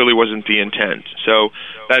 it clearly wasn't the intent. So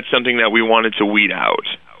that's something that we wanted to weed out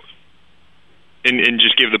and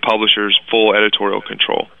just give the publishers full editorial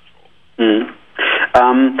control.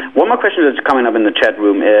 One more question that's coming up in the chat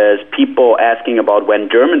room is people asking about when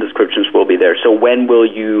German descriptions will be there. So when will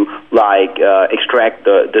you, extract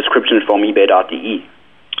the descriptions from eBay.de?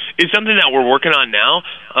 It's something that we're working on now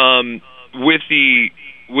with the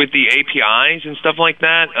APIs and stuff like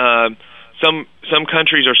that. Some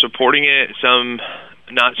countries are supporting it, some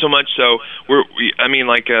not so much. So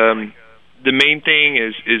the main thing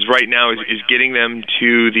is right now is getting them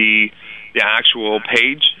to the actual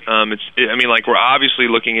page. We're obviously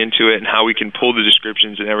looking into it and how we can pull the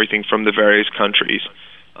descriptions and everything from the various countries.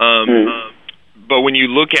 But when you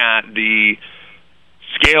look at the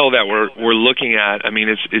scale that we're looking at,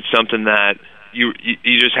 it's something that you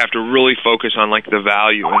just have to really focus on, like, the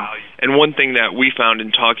value. And one thing that we found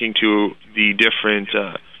in talking to the different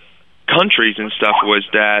countries and stuff was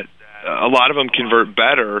that a lot of them convert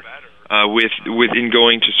better in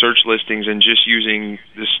going to search listings and just using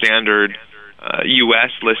the standard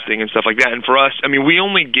U.S. listing and stuff like that. And for us, we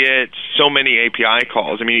only get so many API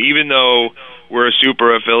calls. Even though we're a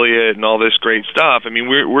super affiliate and all this great stuff,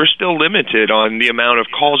 we're still limited on the amount of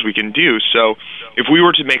calls we can do. So if we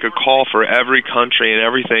were to make a call for every country and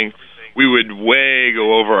everything, we would way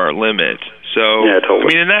go over our limit. So, yeah,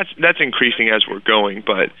 totally. And that's increasing as we're going,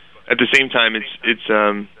 but at the same time, it's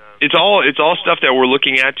it's all stuff that we're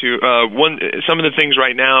looking at. Some of the things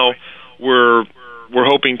right now we're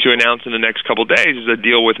hoping to announce in the next couple days is a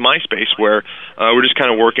deal with MySpace, where we're just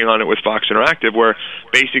kind of working on it with Fox Interactive, where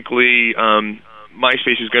basically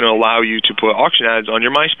MySpace is going to allow you to put auction ads on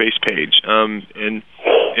your MySpace page, and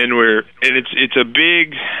it's a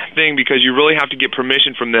big thing because you really have to get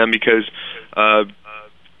permission from them because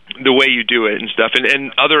the way you do it and stuff,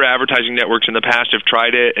 and other advertising networks in the past have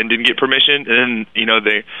tried it and didn't get permission, and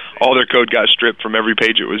then all their code got stripped from every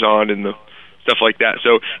page it was on and the stuff like that.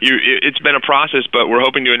 So it's been a process, but we're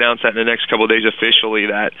hoping to announce that in the next couple of days officially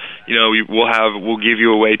that we'll give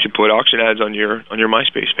you a way to put auction ads on your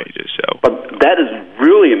MySpace pages. So, but that is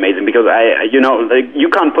really amazing because you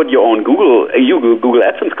can't put your own Google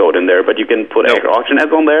AdSense code in there, but you can put auction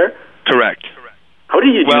ads on there. Correct. How do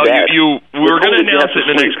you do that? We're going to announce it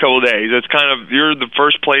in the next couple of days. It's you're the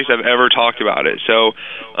first place I've ever talked about it. So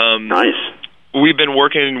nice. We've been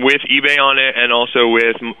working with eBay on it, and also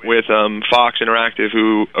with Fox Interactive,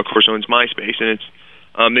 who of course owns MySpace, and it's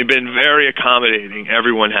they've been very accommodating.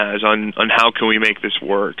 Everyone has on how can we make this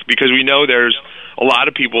work, because we know there's a lot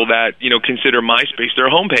of people that consider MySpace their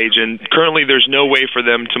homepage, and currently there's no way for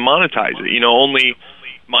them to monetize it. Only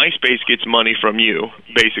MySpace gets money from you,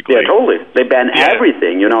 basically. Yeah, totally. They ban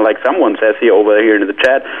everything. Like someone says over here in the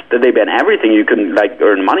chat that they ban everything you can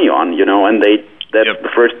earn money on. And that's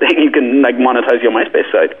the first thing you can monetize your MySpace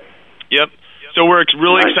site. Yep. So we're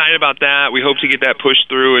really excited about that. We hope to get that pushed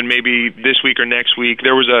through, and maybe this week or next week.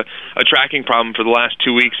 There was a tracking problem for the last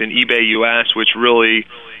 2 weeks in eBay US, which really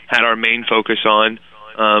had our main focus on.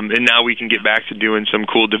 And now we can get back to doing some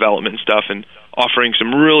cool development stuff and offering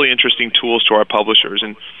some really interesting tools to our publishers.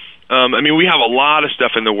 And we have a lot of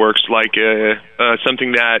stuff in the works, like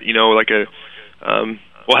something that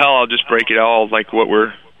I'll just break it all. Like what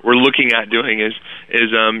we're looking at doing is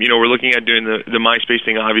we're looking at doing the MySpace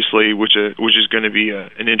thing, obviously, which is going to be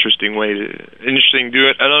an interesting way to do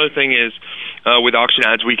it. Another thing is with auction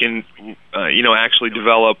ads, we can actually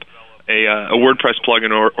develop a WordPress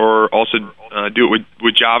plugin or also do it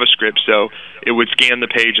with JavaScript. So it would scan the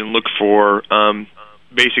page and look for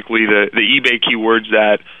basically the eBay keywords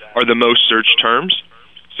that are the most searched terms.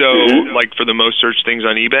 So like for the most searched things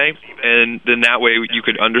on eBay, and then that way you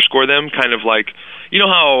could underscore them, kind of like,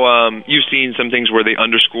 how you've seen some things where they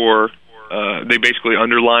underscore, they basically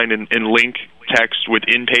underline and link text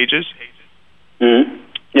within pages.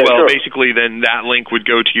 Yeah, well, sure. Basically, then that link would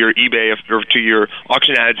go to your eBay or to your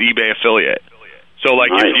Auction Ads eBay affiliate. So, like,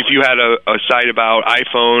 if you had a site about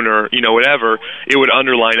iPhone or whatever, it would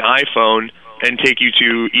underline iPhone and take you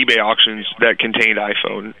to eBay auctions that contained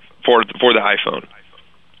iPhone for the iPhone.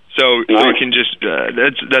 So it can just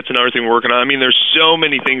that's another thing we're working on. There's so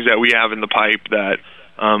many things that we have in the pipe that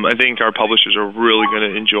I think our publishers are really going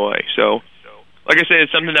to enjoy. So. Like I said,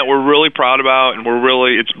 it's something that we're really proud about, and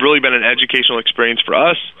it's really been an educational experience for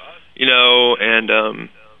us, and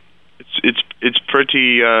it's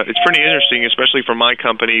pretty interesting, especially for my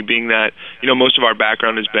company, being that most of our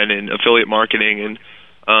background has been in affiliate marketing, and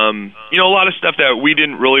a lot of stuff that we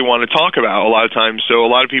didn't really want to talk about a lot of times. So a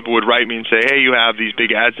lot of people would write me and say, "Hey, you have these big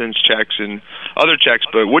AdSense checks and other checks,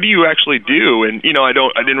 but what do you actually do?" And I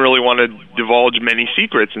didn't really want to divulge many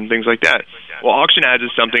secrets and things like that. Well, auction ads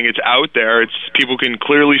is something, it's out there. It's people can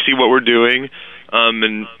clearly see what we're doing,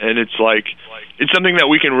 and it's it's something that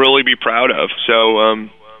we can really be proud of. So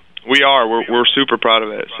we're super proud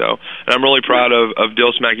of it. So, and I'm really proud of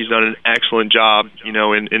Dillsmack. He's done an excellent job, in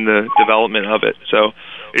the development of it. So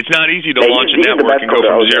it's not easy to launch a network and go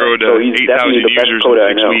from 0 to 8,000 users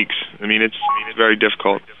in 6 weeks. It's very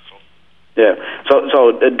difficult. Yeah.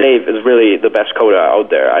 So Dave is really the best coder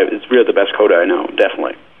out there. It's really the best coder I know,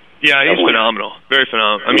 definitely. Yeah, he's phenomenal. Very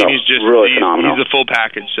phenomenal. He's just really phenomenal. He's a full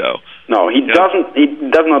package. So no, he doesn't. He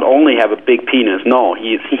does not only have a big penis. No,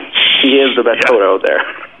 he is the best coder out there.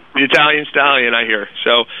 The Italian stallion, I hear.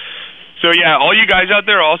 So yeah, all you guys out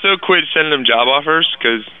there also quit sending him job offers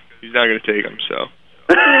because he's not going to take them. So.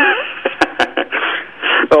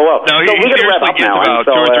 Oh, well. No, so we're going to wrap up now. About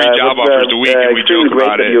 2 or 3 job offers a week, and we joke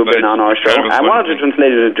about it. You've been on our show. I wanted to translate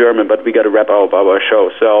it into German, but we got to wrap up our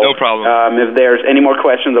show. So, no problem. If there's any more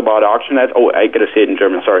questions about auction ads, I got to say it in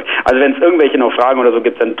German, sorry. Also, wenn es irgendwelche noch Fragen oder so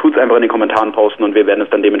gibt, dann tut's einfach in den Kommentaren posten und wir werden es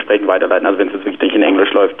dann dementsprechend weiterleiten. Also, wenn es jetzt wirklich nicht in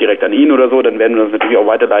Englisch läuft, direkt an ihn oder so, dann werden wir das natürlich auch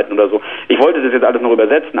weiterleiten oder so. Ich wollte das jetzt alles noch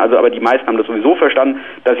übersetzen, aber die meisten haben das sowieso verstanden,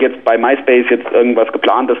 dass jetzt bei MySpace jetzt irgendwas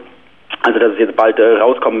geplant ist. Also, dass es jetzt bald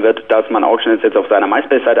rauskommen wird, dass man Auctionheads jetzt auf seiner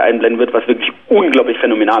MySpace-Seite einblenden wird, was wirklich unglaublich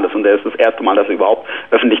phänomenal ist. Und das ist das erste Mal, dass er überhaupt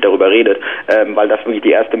öffentlich darüber redet, weil das wirklich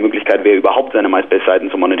die erste Möglichkeit wäre, überhaupt seine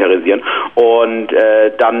MySpace-Seiten zu monetarisieren. Und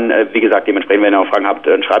dann, wie gesagt, dementsprechend, wenn ihr noch Fragen habt,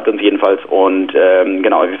 dann schreibt uns jedenfalls. Und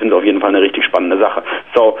genau, wir finden es auf jeden Fall eine richtig spannende Sache.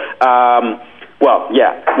 So, well,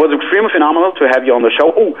 yeah, it was extremely phenomenal to have you on the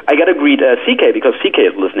show. Oh, I gotta greet CK because CK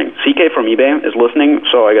is listening. CK from eBay is listening,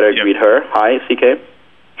 so I gotta greet her. Hi, CK.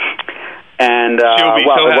 And well,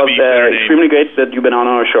 it was extremely great that you've been on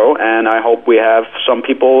our show, and I hope we have some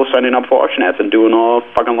people signing up for auction ads and doing a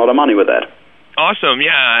fucking lot of money with that. Awesome,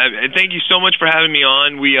 yeah. Thank you so much for having me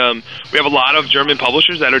on. We have a lot of German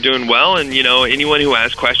publishers that are doing well, and anyone who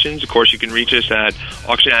has questions, of course, you can reach us at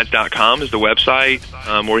auctionads.com is the website,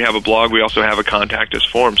 where we have a blog. We also have a contact us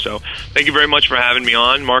form. So thank you very much for having me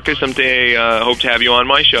on, Marcus. Someday hope to have you on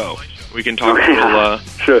my show. We can talk a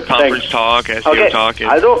little Conference Talk, SEO Talk.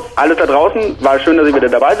 Also, alles da draußen, war schön, dass ihr wieder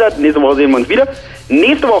dabei seid. Nächste Woche sehen wir uns wieder.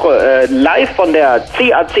 Nächste Woche live von der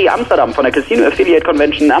CAC Amsterdam, von der Casino Affiliate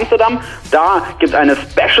Convention in Amsterdam. Da gibt es eine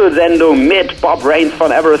Special-Sendung mit Bob Rains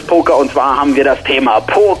von Everest Poker, und zwar haben wir das Thema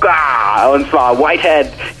Poker, und zwar Whitehead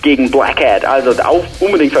gegen Blackhead. Also auch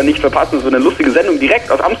unbedingt nicht verpassen, das wird eine lustige Sendung direkt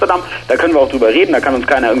aus Amsterdam. Da können wir auch drüber reden, da kann uns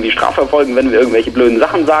keiner irgendwie strafverfolgen, wenn wir irgendwelche blöden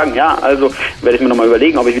Sachen sagen. Ja, also werde ich mir nochmal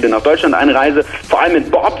überlegen, ob ich wieder nach Deutschland einreise. Vor allem mit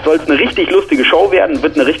Bob soll es eine richtig lustige Show werden,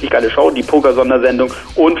 wird eine richtig geile Show, die Poker-Sondersendung,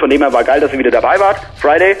 und von dem her war geil, dass ihr wieder dabei wart.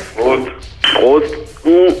 Friday. Prost.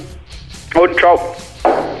 Und ciao.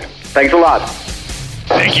 Thanks a lot.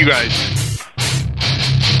 Thank you guys.